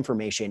take that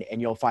information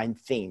and you'll find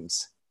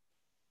themes,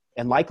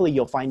 and likely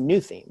you'll find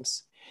new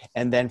themes.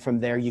 And then from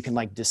there, you can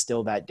like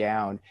distill that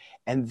down.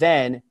 And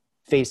then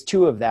phase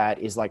 2 of that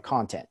is like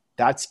content.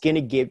 That's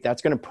going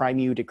to prime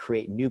you to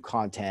create new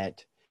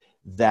content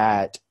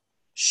that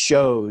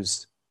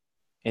shows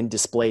and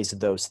displays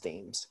those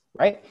themes.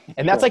 Right.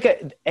 And that's like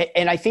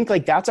and I think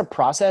like that's a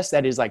process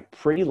that is like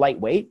pretty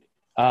lightweight.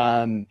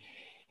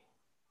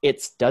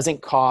 It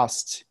doesn't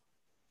cost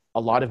a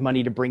lot of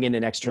money to bring in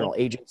an external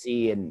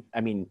agency. And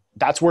I mean,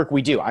 that's work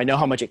we do. I know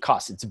how much it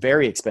costs. It's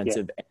very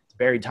expensive. Yeah. It's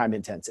very time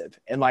intensive.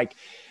 And like,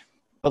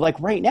 but like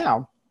right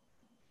now,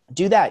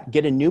 do that,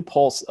 get a new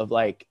pulse of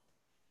like,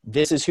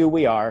 this is who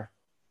we are.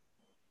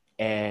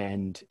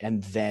 And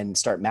then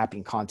start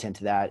mapping content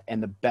to that.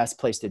 And the best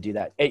place to do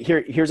that,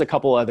 here's a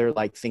couple other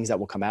like things that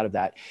will come out of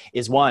that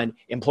is, one,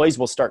 employees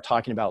will start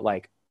talking about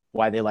like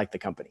why they like the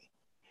company.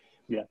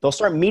 Yeah. They'll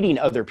start meeting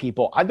other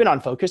people. I've been on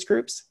focus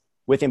groups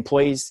with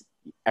employees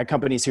at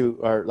companies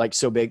who are like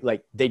so big,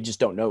 like they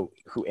just don't know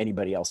who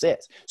anybody else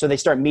is. So they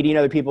start meeting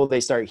other people. They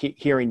start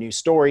hearing new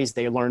stories.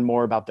 They learn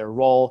more about their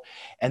role.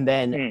 And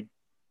then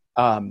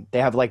they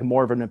have like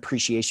more of an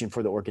appreciation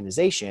for the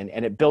organization,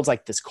 and it builds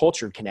like this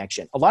culture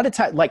connection. A lot of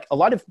time, like a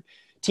lot of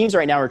teams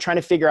right now are trying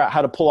to figure out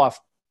how to pull off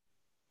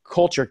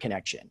culture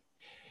connection,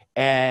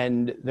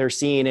 and they're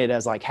seeing it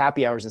as like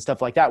happy hours and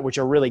stuff like that, which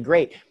are really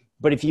great.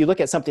 But if you look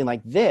at something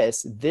like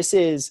this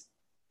is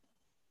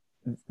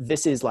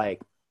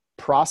like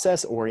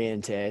process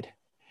oriented.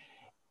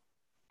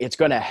 It's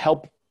going to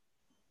help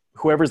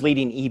whoever's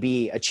leading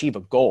EB achieve a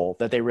goal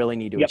that they really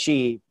need to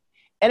achieve.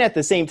 And at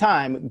the same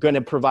time, going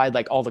to provide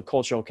like all the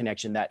cultural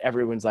connection that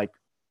everyone's like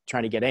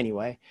trying to get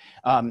anyway.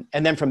 And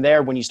then from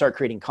there, when you start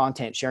creating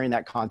content, sharing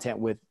that content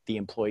with the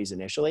employees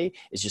initially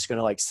is just going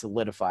to like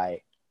solidify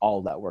all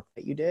of that work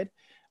that you did.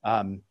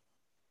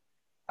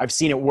 I've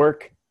seen it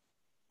work.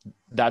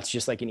 That's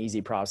just like an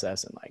easy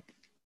process, and like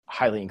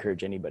highly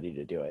encourage anybody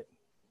to do it.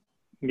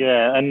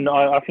 Yeah. And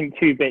I think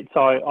two bits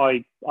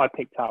I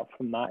picked out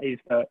from that is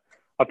that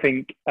I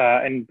think,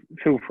 and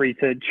feel free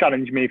to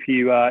challenge me if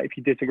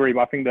you disagree,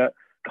 but I think that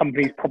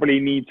companies probably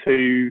need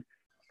to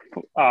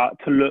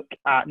look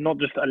at not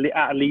just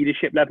at a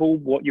leadership level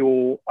what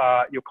your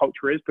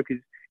culture is, because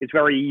it's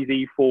very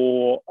easy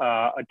for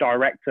a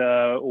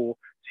director or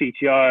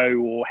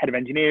CTO or head of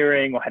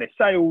engineering or head of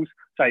sales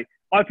say,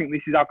 I think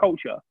this is our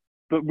culture,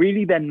 but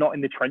really they're not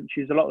in the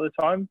trenches a lot of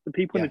the time. The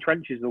people in the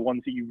trenches are the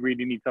ones that you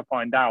really need to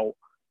find out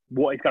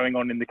what is going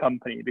on in the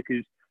company,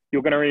 because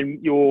you're going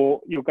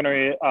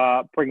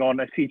to bring on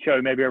a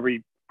CTO maybe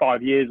every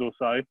 5 years or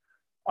so,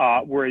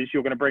 whereas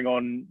you're going to bring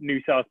on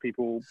new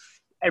salespeople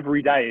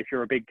every day if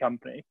you're a big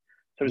company.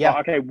 So it's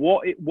like, okay,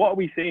 what are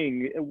we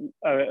seeing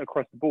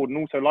across the board? And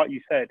also, like you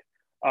said,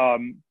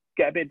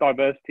 get a bit of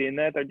diversity in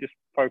there. Don't just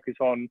focus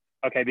on,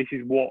 okay, this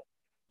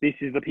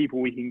is the people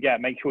we can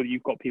get. Make sure that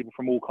you've got people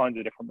from all kinds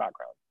of different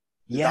backgrounds.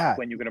 That's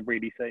when you're going to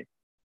really see.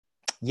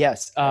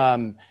 Yes.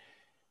 And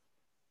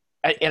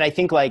I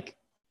think like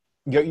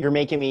you're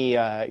making me,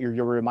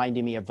 you're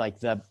reminding me of like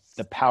the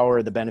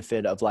power, the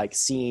benefit of like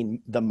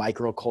seeing the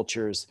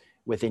microcultures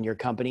within your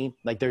company.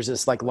 Like there's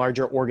this like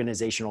larger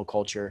organizational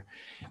culture,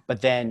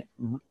 but then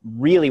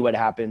really what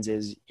happens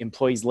is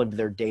employees live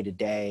their day to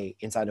day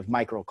inside of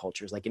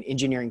microcultures. Like an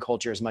engineering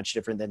culture is much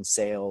different than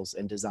sales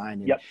and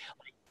design. And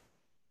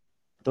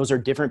those are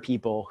different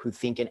people who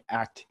think and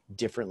act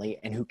differently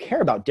and who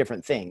care about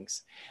different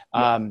things.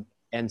 And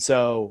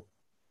so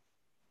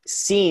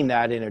seeing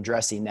that and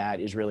addressing that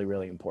is really,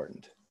 really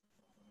important.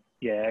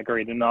 Yeah,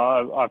 agreed. And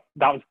that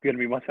was going to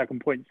be my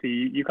second point. So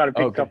you kind of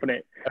picked up on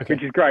it,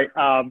 which is great.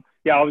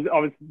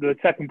 The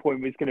second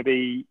point was going to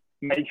be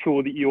make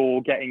sure that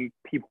you're getting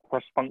people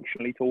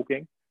cross-functionally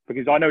talking,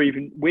 because I know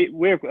even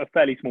we're a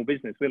fairly small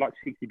business. We're like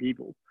 60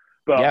 people,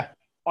 but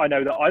I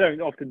know that I don't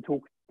often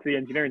talk to the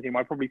engineering team.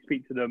 I probably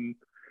speak to them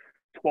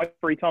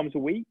 2-3 times a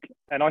week,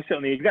 and I sit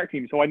on the exec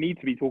team, so I need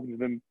to be talking to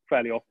them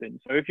fairly often.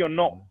 So if you're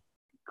not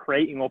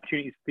creating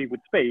opportunities for people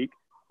to speak,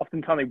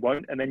 oftentimes they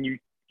won't, and then you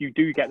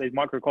do get those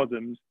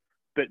microcosms,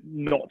 but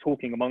not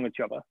talking among each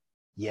other.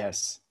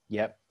 Yes.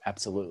 Yep.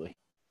 Absolutely.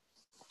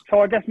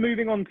 So I guess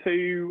moving on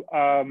to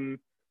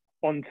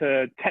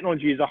onto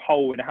technology as a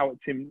whole and how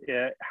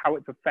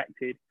it's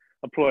affected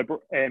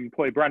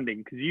employee branding,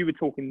 because you were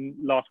talking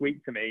last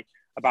week to me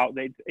about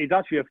that it's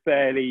actually a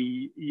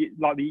fairly,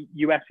 like the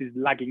US is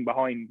lagging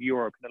behind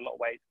Europe in a lot of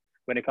ways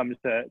when it comes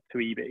to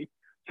EB.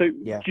 So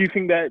do you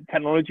think that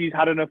technology's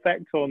had an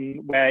effect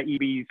on where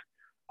EB's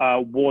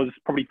was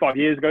probably 5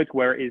 years ago to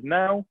where it is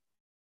now?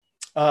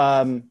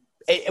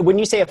 When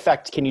you say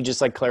effect, can you just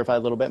like clarify a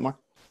little bit more?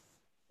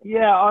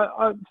 Yeah,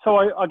 I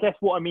guess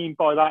what I mean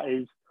by that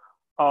is,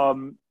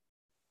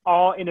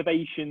 are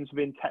innovations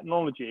within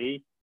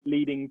technology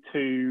leading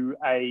to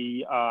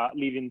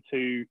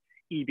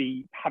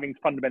EB having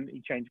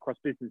fundamentally changed across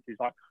businesses,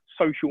 like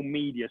social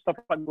media, stuff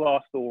like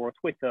Glassdoor or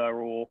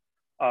Twitter or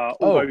all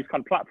those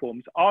kind of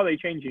platforms? Are they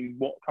changing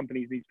what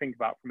companies need to think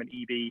about from an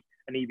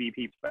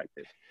EVP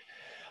perspective?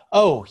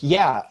 Oh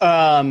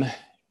yeah.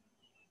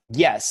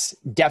 Yes,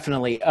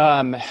 definitely.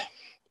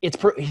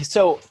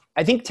 So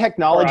I think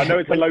technology. I know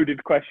it's a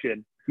loaded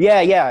question.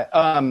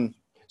 Yeah.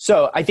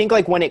 So I think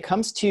like when it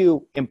comes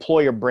to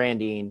employer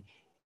branding,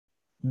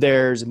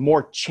 there's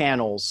more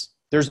channels.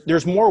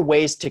 There's more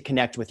ways to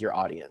connect with your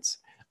audience.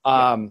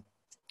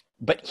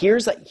 But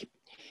here's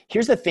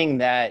the thing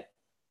that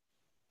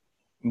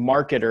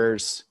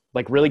marketers,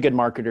 like really good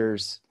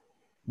marketers,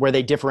 where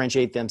they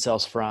differentiate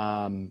themselves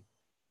from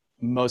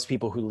most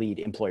people who lead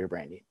employer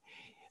branding.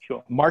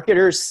 Sure.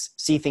 Marketers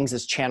see things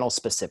as channel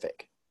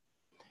specific.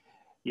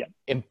 Yeah.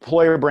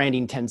 Employer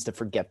branding tends to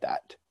forget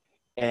that.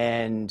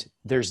 And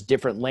there's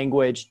different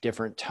language,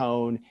 different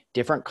tone,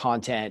 different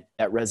content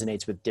that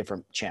resonates with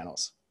different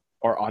channels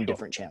or on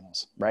different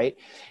channels, right?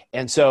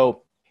 And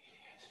so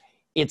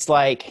it's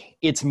like,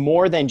 it's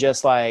more than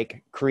just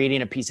like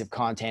creating a piece of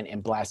content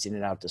and blasting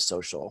it out to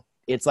social.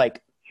 It's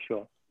like,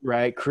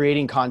 right,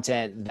 creating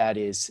content that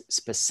is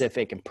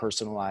specific and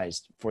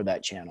personalized for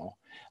that channel.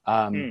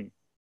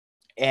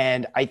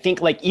 And I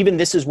think like even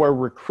this is where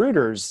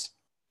recruiters,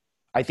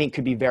 I think,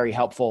 could be very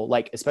helpful,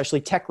 like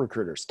especially tech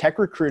recruiters. Tech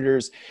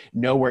recruiters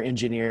know where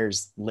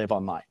engineers live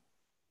online,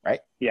 right?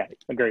 Yeah,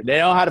 agreed. They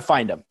know how to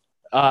find them.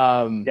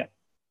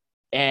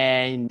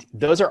 And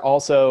those are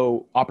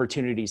also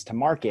opportunities to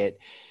market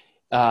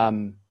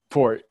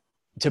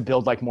to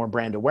build like more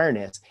brand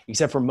awareness,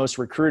 except for most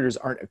recruiters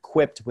aren't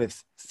equipped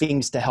with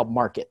things to help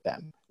market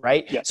them,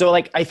 right? Yeah. So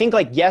like, I think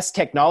like, yes,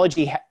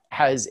 technology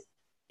has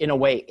in a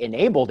way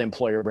enabled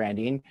employer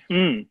branding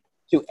Mm.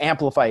 to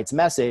amplify its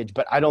message,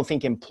 but I don't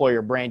think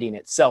employer branding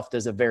itself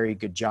does a very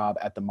good job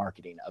at the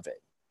marketing of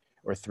it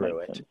or through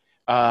Makes it.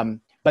 sense.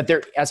 But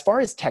there, as far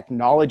as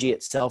technology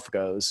itself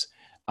goes,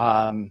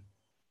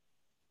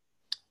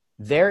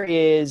 there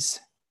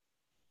is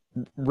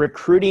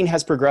recruiting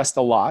has progressed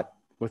a lot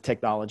with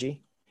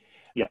technology.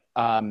 Yeah.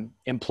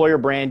 Employer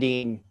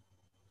branding,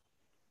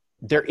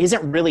 there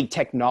isn't really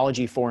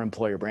technology for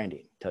employer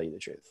branding, to tell you the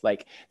truth.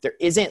 Like there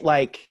isn't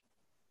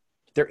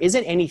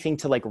anything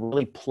to like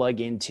really plug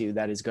into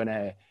that is going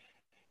to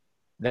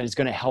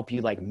help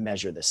you like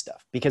measure this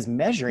stuff, because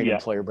measuring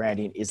employer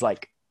branding is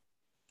like,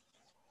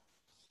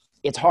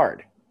 it's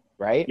hard,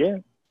 right? Yeah.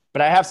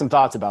 But I have some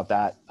thoughts about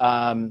that.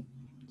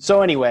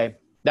 So anyway,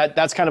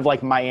 that's kind of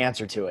like my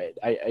answer to it.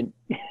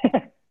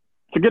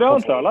 It's a good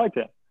answer. I liked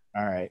it.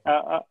 All right.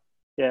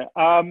 Yeah.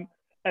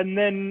 And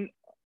then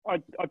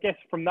I guess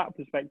from that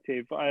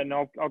perspective, and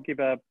I'll give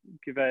a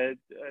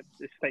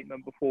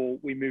statement before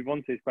we move on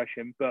to this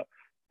question, but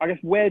I guess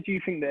where do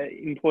you think that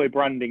employer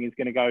branding is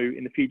going to go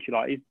in the future?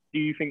 Like, do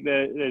you think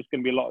that there's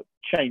going to be a lot of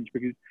change?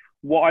 Because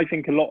what I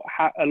think a lot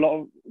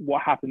of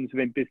what happens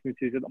within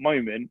businesses at the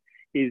moment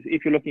is,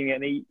 if you're looking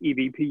at an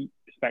EVP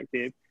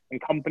perspective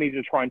and companies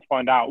are trying to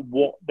find out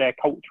what their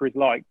culture is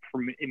like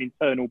from an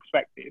internal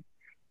perspective,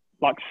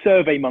 like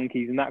Survey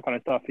Monkeys and that kind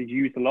of stuff is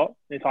used a lot.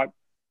 It's like,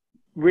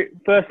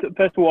 first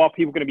of all, are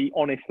people going to be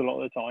honest a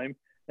lot of the time?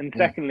 And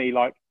secondly,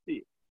 like,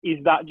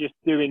 is that just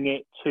doing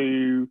it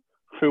to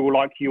feel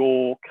like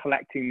you're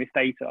collecting this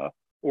data,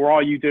 or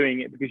are you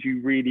doing it because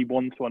you really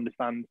want to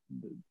understand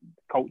the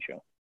culture?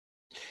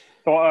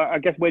 So I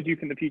guess, where do you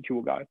think the future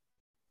will go?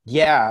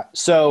 Yeah.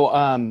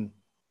 So,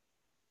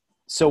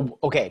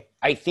 okay.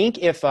 I think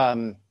if,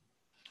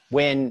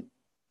 when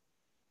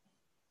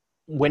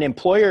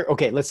employer,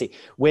 okay, let's see,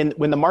 when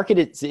the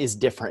market is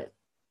different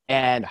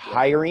and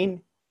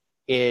hiring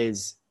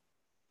is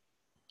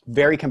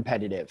very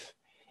competitive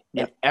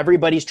and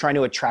everybody's trying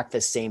to attract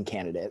the same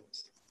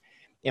candidates,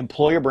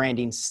 employer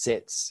branding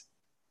sits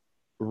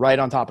right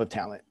on top of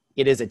talent.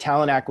 It is a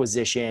talent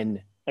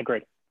acquisition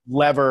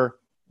lever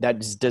that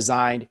is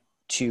designed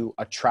to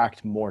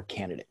attract more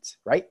candidates,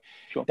 right?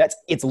 Sure.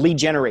 It's lead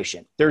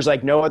generation. There's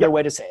like no other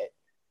way to say it.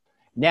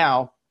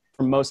 Now,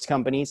 for most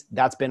companies,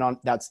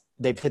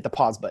 they've hit the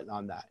pause button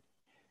on that.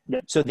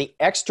 Yep. So the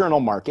external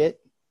market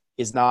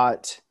is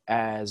not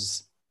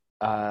as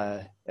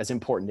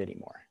important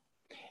anymore.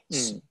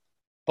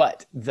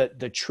 But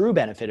the true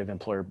benefit of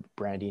employer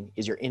branding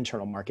is your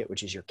internal market,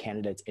 which is your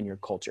candidates and your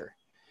culture.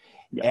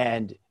 Yep.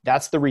 And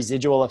that's the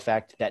residual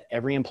effect that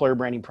every employer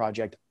branding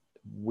project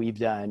we've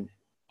done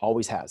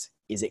always has,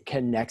 is it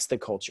connects the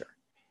culture.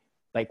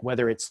 Like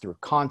whether it's through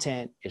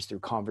content, it's through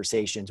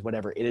conversations,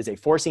 whatever, it is a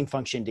forcing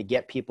function to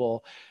get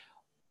people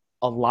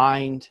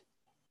aligned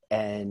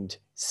and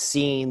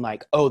seeing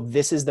like, oh,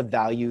 this is the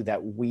value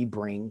that we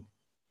bring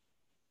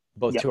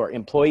both to our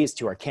employees,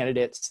 to our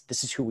candidates.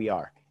 This is who we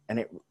are. And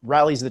it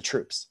rallies the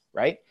troops,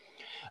 right?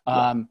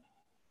 And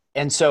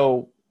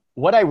so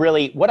what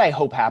I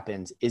hope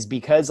happens is,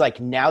 because like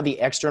now the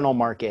external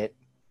market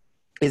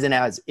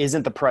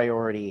isn't the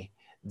priority,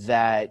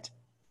 that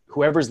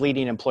whoever's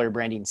leading employer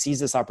branding sees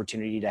this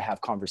opportunity to have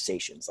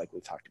conversations like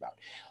we've talked about,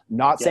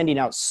 not sending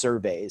out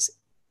surveys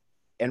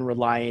and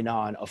relying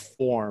on a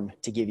form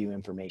to give you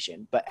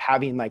information, but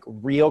having like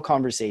real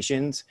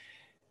conversations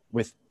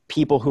with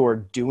people who are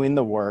doing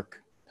the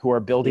work, who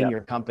are building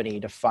your company,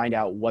 to find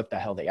out what the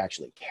hell they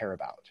actually care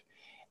about.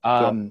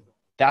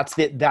 That's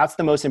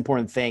the most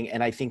important thing.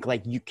 And I think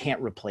like you can't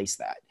replace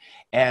that.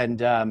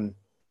 And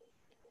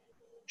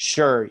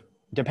sure,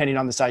 depending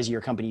on the size of your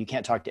company, you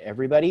can't talk to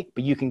everybody,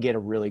 but you can get a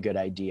really good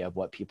idea of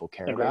what people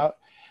care about.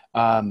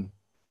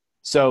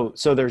 So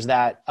there's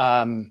that.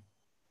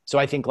 So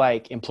I think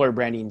like employer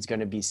branding is going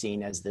to be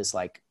seen as this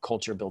like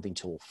culture building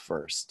tool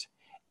first.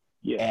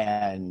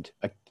 And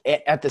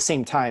at the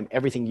same time,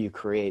 everything you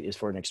create is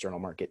for an external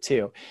market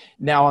too.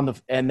 Now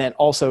and then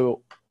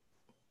also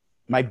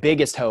my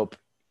biggest hope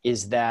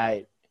is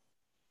that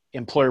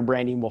employer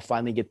branding will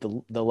finally get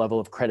the level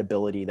of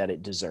credibility that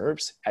it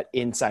deserves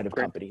inside of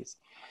companies.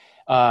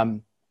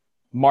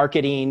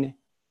 Marketing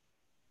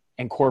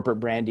and corporate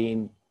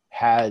branding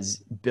has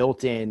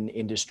built-in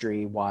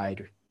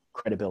industry-wide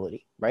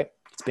credibility, right?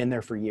 It's been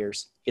there for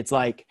years. It's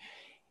like,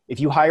 if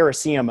you hire a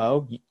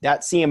CMO,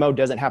 that CMO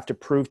doesn't have to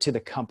prove to the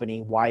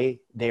company why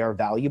they are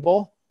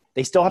valuable.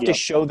 They still have to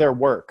show their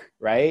work,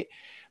 right?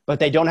 But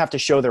they don't have to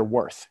show their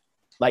worth.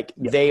 Like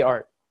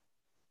the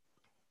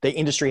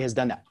industry has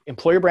done that.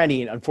 Employer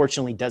branding,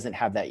 unfortunately, doesn't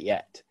have that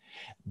yet.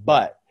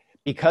 But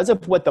because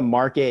of what the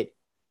market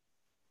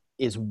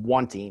is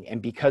wanting,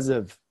 and because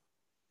of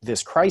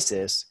this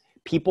crisis,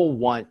 people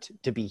want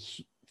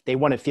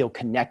to feel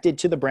connected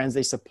to the brands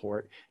they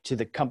support, to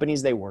the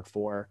companies they work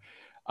for.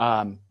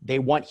 They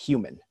want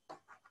human.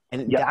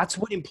 And that's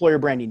what employer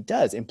branding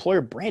does.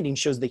 Employer branding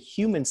shows the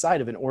human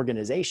side of an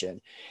organization.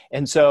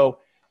 And so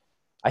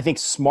I think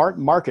smart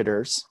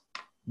marketers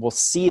will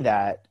see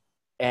that,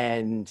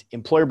 and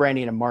employer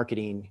branding and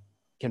marketing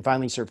can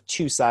finally serve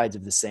two sides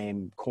of the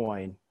same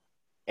coin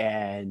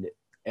and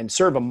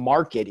serve a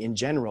market in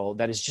general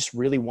that is just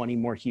really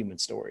wanting more human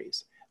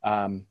stories.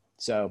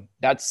 So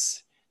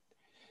that's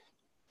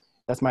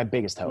my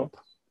biggest hope.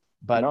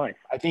 But nice.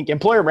 I think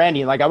employer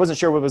branding, like I wasn't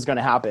sure what was going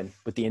to happen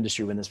with the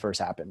industry when this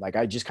first happened. Like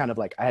I just kind of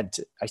like, I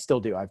still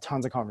do. I have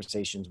tons of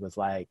conversations with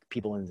like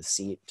people in the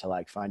seat to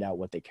like find out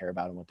what they care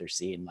about and what they're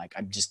seeing. Like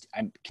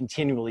I'm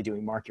continually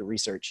doing market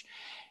research.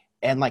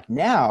 And like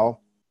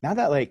now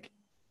that like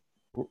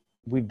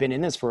we've been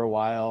in this for a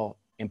while,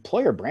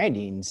 employer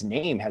branding's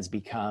name has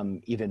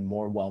become even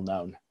more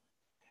well-known,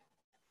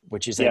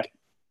 which is like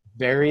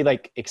very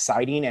like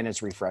exciting, and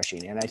it's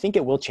refreshing. And I think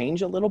it will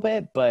change a little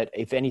bit, but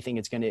if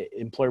anything,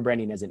 employer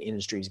branding as an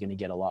industry is going to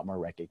get a lot more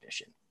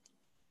recognition.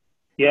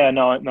 Yeah,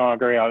 no, I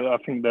agree. I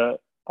think that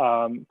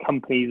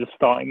companies are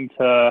starting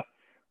to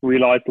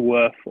realize the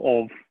worth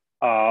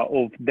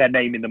of their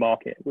name in the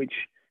market, which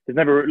is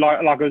never,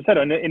 like I said,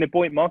 in a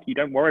buoyant market, you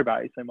don't worry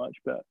about it so much,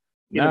 but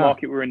in the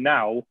market we're in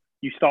now,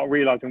 you start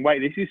realizing, wait,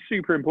 this is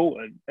super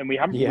important, and we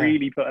haven't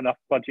really put enough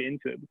budget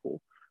into it before.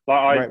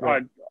 Like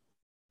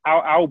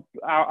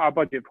our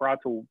budget for our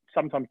tool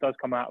sometimes does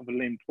come out of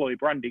an employee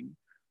branding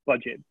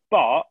budget,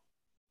 but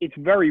it's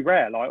very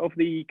rare. Like of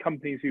the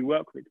companies we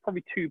work with,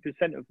 probably 2%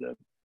 of them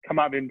come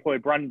out of employee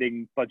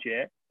branding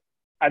budget.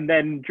 And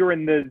then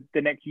during the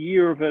next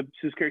year of a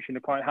subscription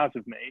the client has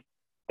with me,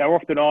 they'll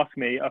often ask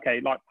me, okay,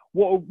 like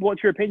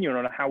what's your opinion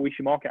on how we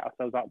should market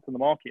ourselves out to the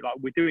market? Like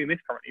we're doing this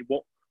currently.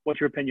 What's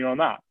your opinion on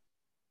that?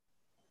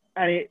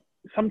 And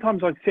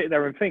sometimes I sit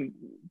there and think,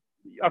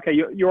 okay,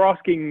 you're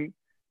asking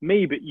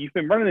me, but you've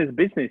been running this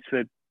business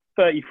for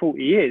 30,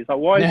 40 years. Like,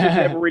 why has it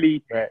ever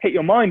really hit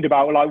your mind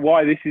about like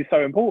why this is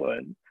so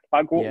important?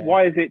 Like,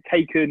 why is it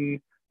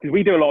taken? Because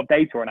we do a lot of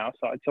data on our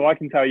side, so I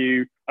can tell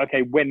you,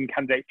 okay, when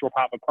candidates drop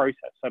out of a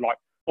process. So, like,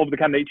 of the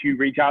candidates you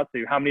reach out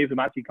to, how many of them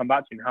actually come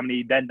back to you, and how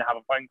many then have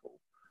a phone call?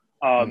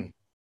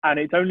 And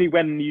it's only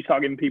when you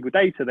start giving people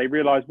data, they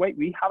realize, wait,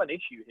 we have an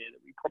issue here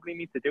that we probably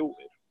need to deal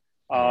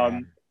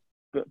with.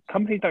 But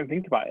companies don't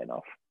think about it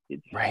enough.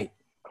 It's kind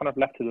of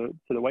left to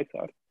the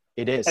wayside.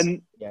 It is.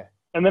 And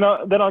then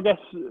I guess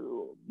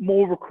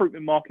more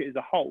recruitment market as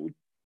a whole,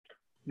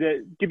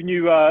 giving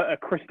you a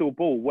crystal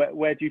ball,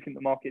 where do you think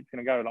the market's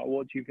going to go? Like,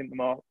 what do you think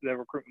the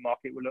recruitment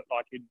market will look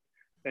like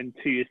in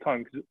 2 years'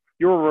 time? Because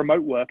you're a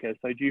remote worker,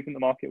 so do you think the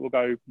market will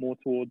go more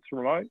towards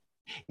remote?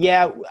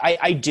 Yeah,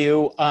 I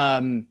do.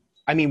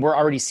 I mean, we're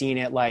already seeing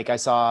it. Like I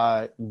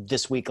saw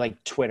this week,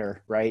 like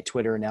Twitter, right?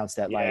 Twitter announced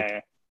that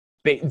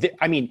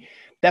I mean,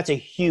 that's a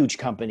huge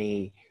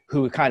company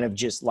who kind of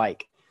just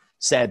like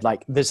said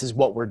like, this is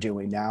what we're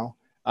doing now.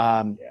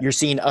 You're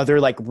seeing other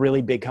like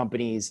really big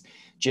companies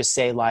just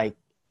say like,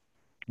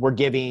 we're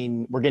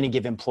going to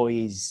give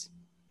employees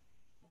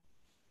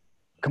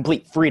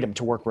complete freedom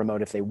to work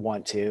remote if they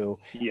want to.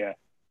 Yeah.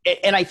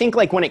 And I think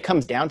like when it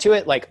comes down to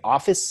it, like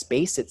office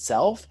space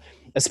itself,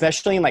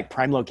 especially in like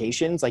prime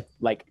locations,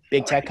 like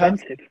big tech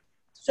hubs,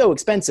 so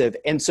expensive.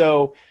 And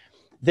so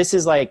this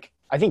is like,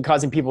 I think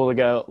causing people to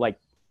go like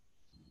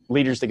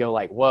leaders to go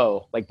like,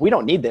 whoa, like we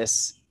don't need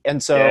this.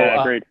 And so,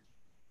 agreed.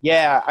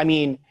 I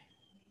mean,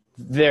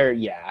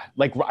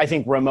 like I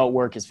think remote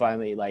work is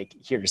finally like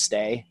here to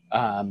stay.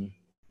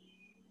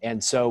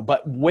 And so,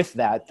 but with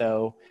that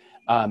though,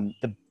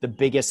 the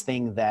biggest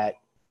thing that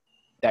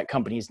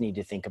companies need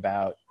to think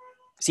about,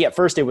 see, at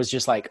first it was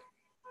just like,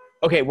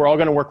 okay, we're all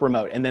going to work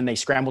remote. And then they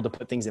scrambled to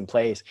put things in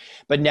place.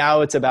 But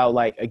now it's about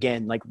like,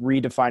 again, like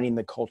redefining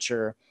the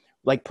culture,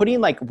 like putting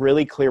like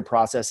really clear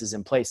processes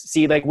in place.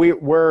 See, like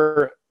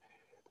we're,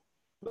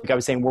 like I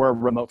was saying, we're a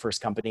remote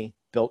first company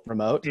built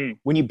remote.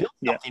 When you build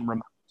something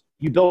remote,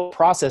 you build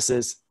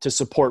processes to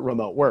support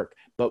remote work.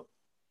 But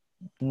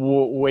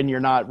when you're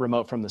not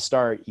remote from the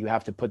start, you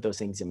have to put those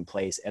things in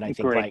place. And I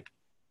think like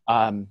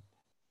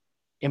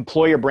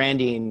employer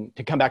branding,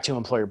 to come back to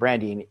employer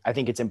branding, I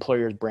think it's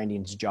employer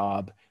branding's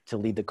job to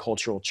lead the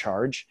cultural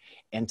charge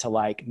and to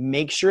like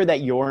make sure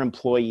that your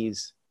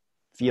employees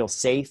feel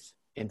safe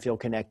and feel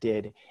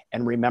connected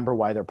and remember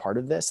why they're part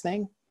of this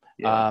thing.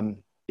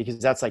 Because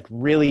that's like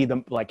really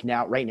right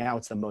now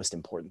it's the most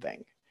important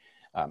thing.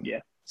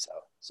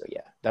 So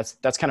yeah,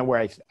 that's kind of where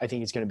I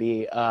think it's going to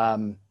be,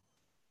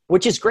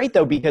 which is great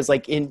though, because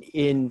like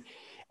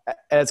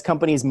as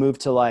companies move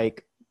to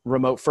like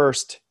remote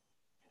first,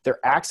 their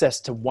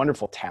access to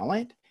wonderful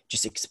talent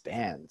just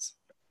expands.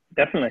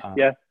 Definitely.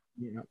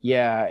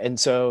 And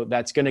so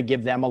that's going to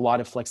give them a lot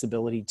of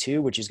flexibility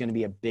too, which is going to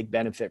be a big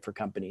benefit for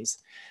companies.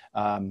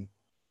 So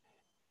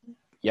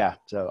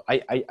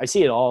I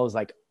see it all as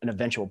like an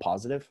eventual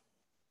positive.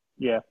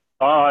 I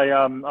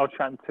was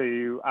chatting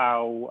to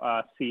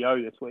our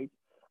CEO this week,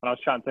 and I was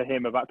chatting to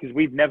him about, because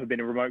we've never been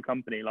a remote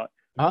company, like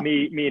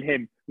me and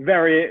him,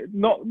 we're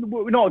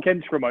not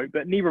against remote,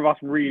 but neither of us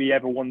really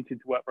ever wanted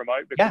to work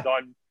remote, because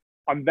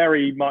I'm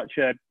very much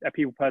a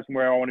people person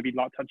where I want to be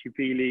like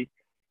touchy-feely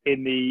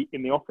in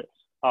the office.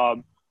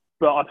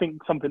 But I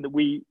think something that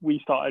we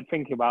started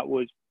thinking about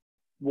was,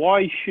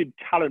 why should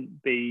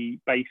talent be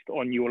based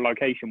on your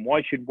location?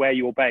 Why should where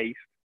you're based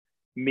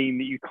mean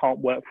that you can't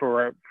work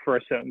for a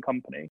certain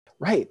company.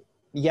 Right.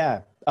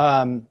 Yeah.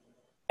 And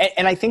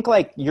I think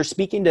like you're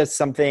speaking to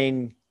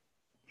something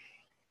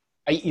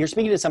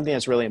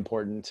that's really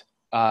important.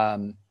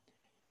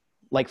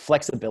 Like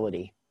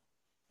flexibility.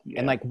 Yeah.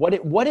 And like,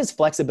 what does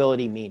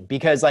flexibility mean?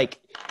 Because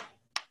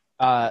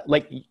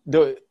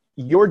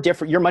you're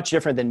different, you're much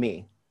different than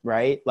me,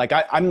 right? Like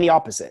I'm the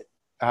opposite.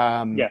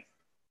 Yeah.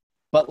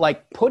 But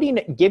like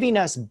giving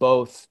us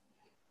both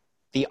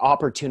the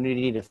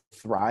opportunity to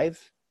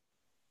thrive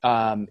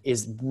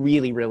is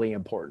really, really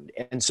important.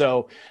 And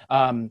so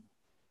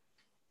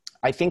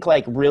I think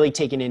like really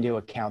taking into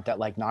account that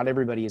like not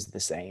everybody is the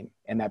same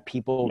and that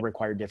people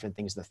require different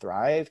things to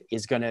thrive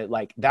is going to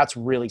like, that's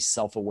really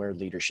self-aware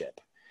leadership.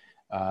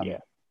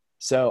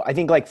 So I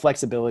think like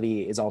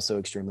flexibility is also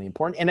extremely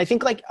important. And I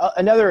think like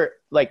another,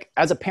 like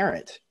as a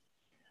parent,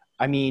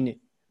 I mean,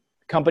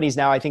 companies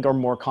now I think are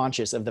more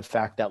conscious of the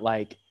fact that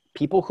like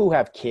people who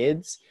have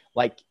kids,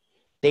 like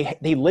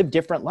they live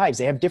different lives.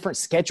 They have different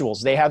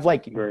schedules. They have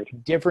like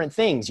different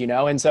things, you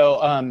know? And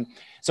so,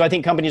 so I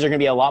think companies are going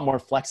to be a lot more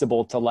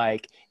flexible to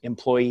like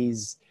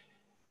employees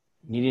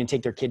needing to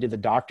take their kid to the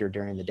doctor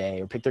during the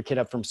day or pick their kid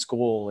up from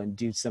school and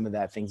do some of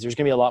that things. There's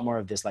going to be a lot more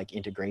of this like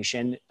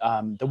integration.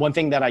 The one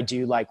thing that I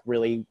do like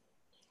really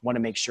want to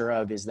make sure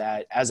of is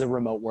that as a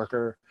remote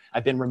worker,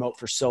 I've been remote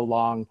for so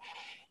long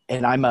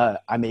and I'm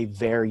a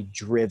very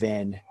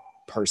driven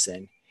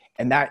person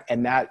and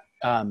that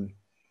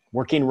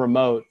working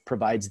remote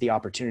provides the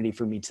opportunity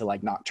for me to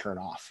like not turn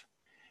off.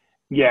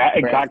 Yeah,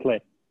 exactly.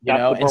 Right? You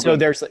know, and so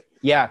there's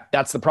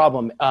that's the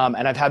problem.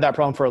 And I've had that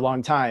problem for a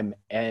long time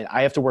and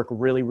I have to work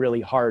really,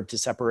 really hard to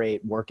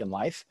separate work and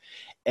life.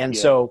 And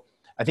so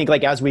I think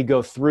like, as we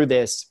go through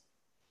this,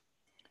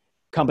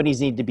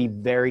 companies need to be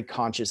very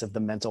conscious of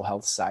the mental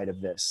health side of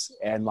this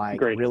and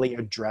like really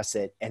address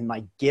it and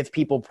like give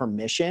people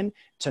permission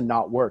to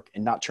not work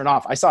and not turn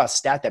off. I saw a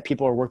stat that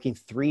people are working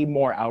 3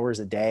 more hours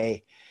a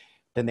day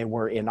than they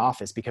were in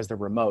office because they're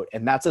remote.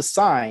 And that's a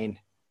sign.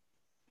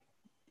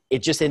 It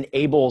just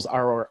enables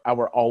our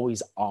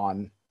always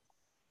on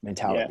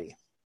mentality.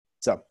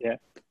 So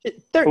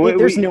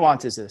there's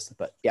nuances to this,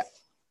 but yeah.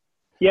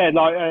 Yeah,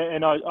 like,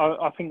 and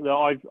I think that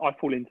I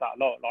fall into that a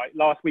lot. Like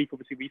last week,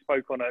 obviously, we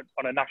spoke on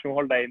a national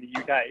holiday in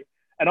the UK,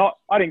 and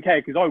I didn't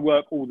care because I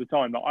work all the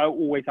time. Like, I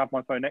always have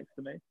my phone next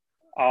to me.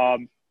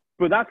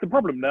 But that's the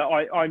problem.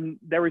 That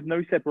there is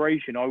no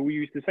separation. I will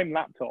use the same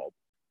laptop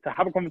to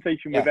have a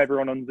conversation with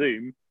everyone on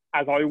Zoom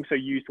as I also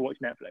use to watch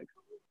Netflix.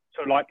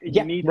 So like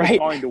you need to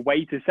find a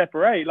way to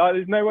separate. Like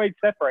there's no way to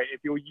separate if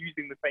you're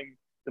using the same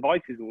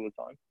devices all the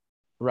time.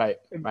 Right.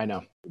 I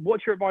know.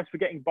 What's your advice for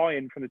getting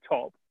buy-in from the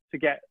top to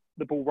get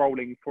the ball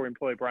rolling for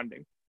employer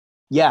branding?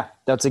 Yeah,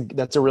 that's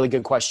a really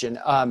good question.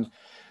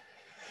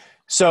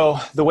 So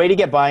the way to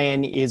get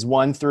buy-in is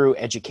one through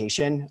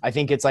education. I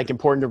think it's like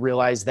important to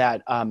realize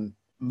that in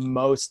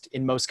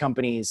most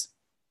companies,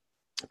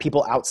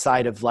 people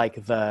outside of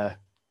like the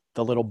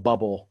little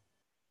bubble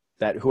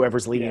that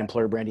whoever's leading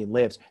employer branding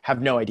lives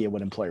have no idea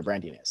what employer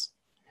branding is.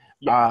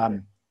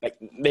 Like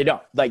they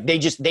don't, like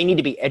they need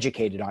to be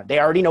educated on it. They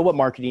already know what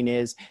marketing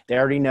is. They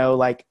already know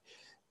like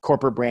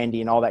corporate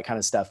branding and all that kind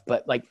of stuff.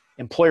 But like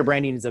employer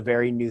branding is a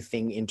very new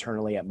thing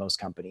internally at most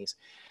companies.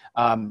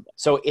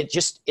 So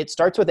it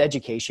starts with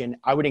education.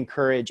 I would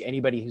encourage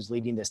anybody who's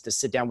leading this to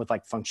sit down with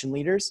like function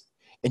leaders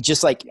and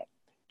just like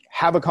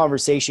have a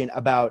conversation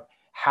about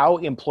how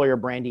employer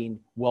branding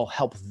will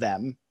help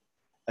them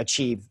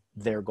achieve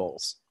their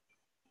goals.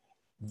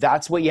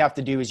 That's what you have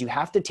to do, is you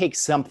have to take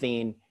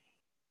something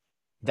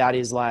that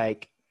is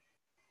like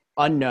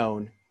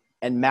unknown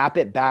and map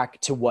it back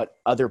to what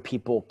other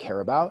people care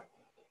about.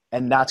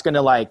 And that's going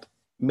to like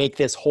make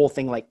this whole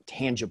thing like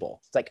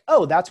tangible. It's like,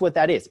 oh, that's what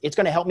that is. It's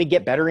going to help me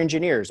get better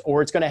engineers,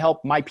 or it's going to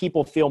help my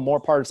people feel more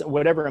part of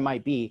whatever it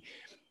might be.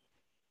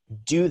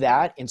 Do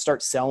that and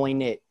start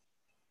selling it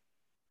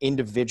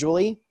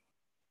individually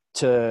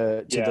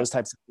to those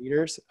types of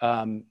leaders.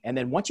 And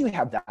then once you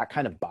have that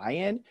kind of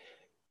buy-in,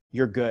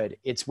 you're good.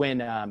 It's when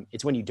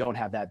you don't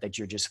have that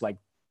you're just like,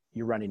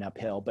 you're running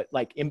uphill. But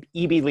like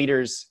EB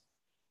leaders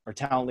or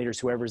talent leaders,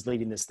 whoever's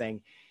leading this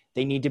thing,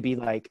 they need to be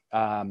like,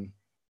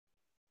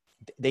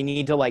 they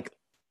need to like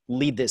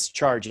lead this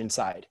charge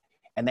inside,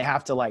 and they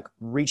have to like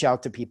reach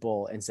out to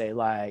people and say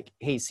like,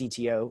 hey,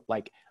 CTO,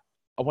 like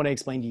I want to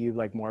explain to you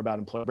like more about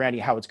employer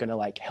branding, how it's going to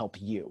like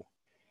help you.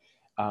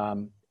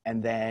 And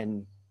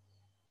then,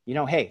 you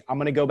know, hey, I'm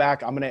going to go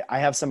back. I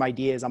have some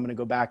ideas. I'm going to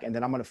go back, and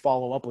then I'm going to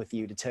follow up with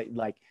you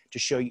to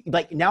show you,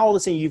 like, now all of a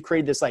sudden you've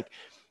created this, like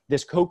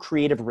this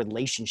co-creative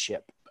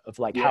relationship of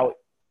like how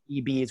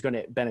EB is going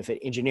to benefit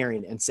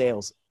engineering and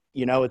sales.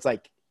 You know, it's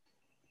like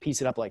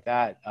piece it up like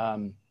that.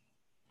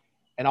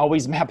 And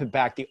always map it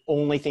back. The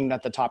only thing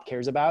that the top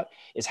cares about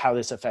is how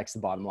this affects the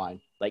bottom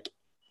line. Like,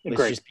 let's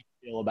just be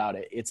real about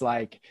it. It's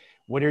like,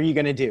 what are you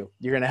going to do?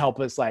 You're going to help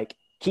us like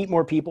keep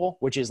more people,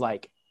 which is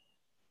like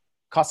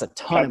costs a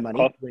ton of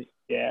money.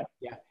 Yeah.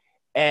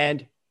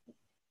 And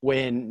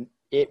when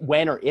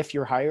or if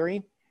you're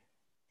hiring,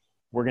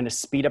 we're going to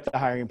speed up the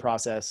hiring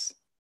process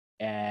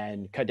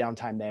and cut down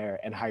time there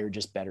and hire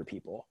just better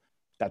people.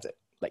 That's it.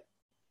 Like,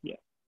 yeah.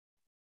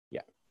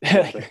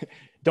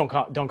 Don't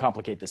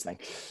complicate this thing.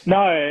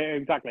 No,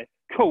 exactly.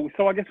 Cool.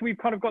 So I guess we've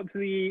kind of got to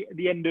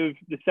the end of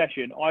the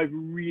session. I've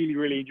really,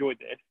 really enjoyed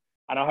this,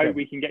 and I hope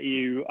we can get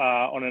you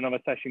on another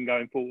session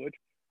going forward.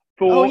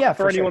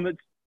 For anyone that's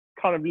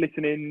kind of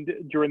listening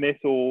during this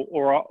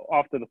or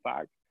after the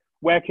fact,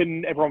 where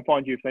can everyone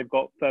find you if they've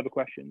got further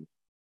questions?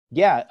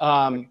 Yeah.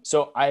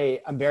 So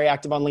I'm very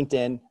active on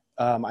LinkedIn.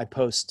 I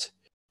post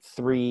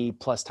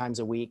 3+ times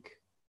a week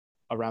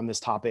around this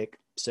topic.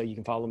 So you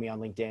can follow me on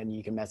LinkedIn.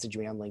 You can message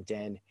me on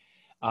LinkedIn.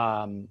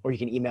 Or you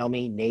can email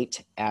me,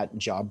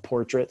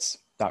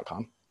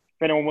 nate@jobportraits.com.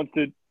 If anyone wants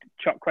to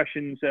chuck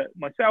questions at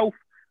myself,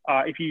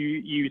 if you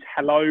use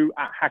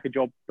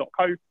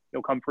hello@hackerjob.co,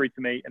 it'll come through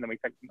to me and then we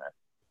take it from there.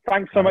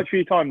 Thanks so much for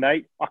your time,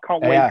 Nate. I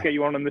can't wait to get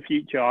you on in the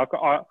future.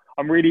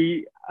 I'm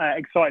really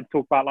excited to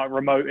talk about like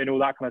remote and all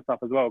that kind of stuff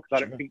as well, because I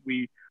don't think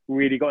we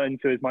really got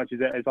into as much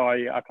as I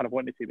kind of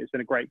wanted to, but it's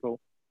been a great call.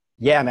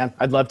 Yeah, man.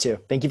 I'd love to.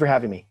 Thank you for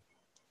having me.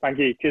 Thank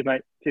you. Cheers,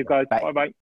 mate. Cheers, guys. Bye-bye.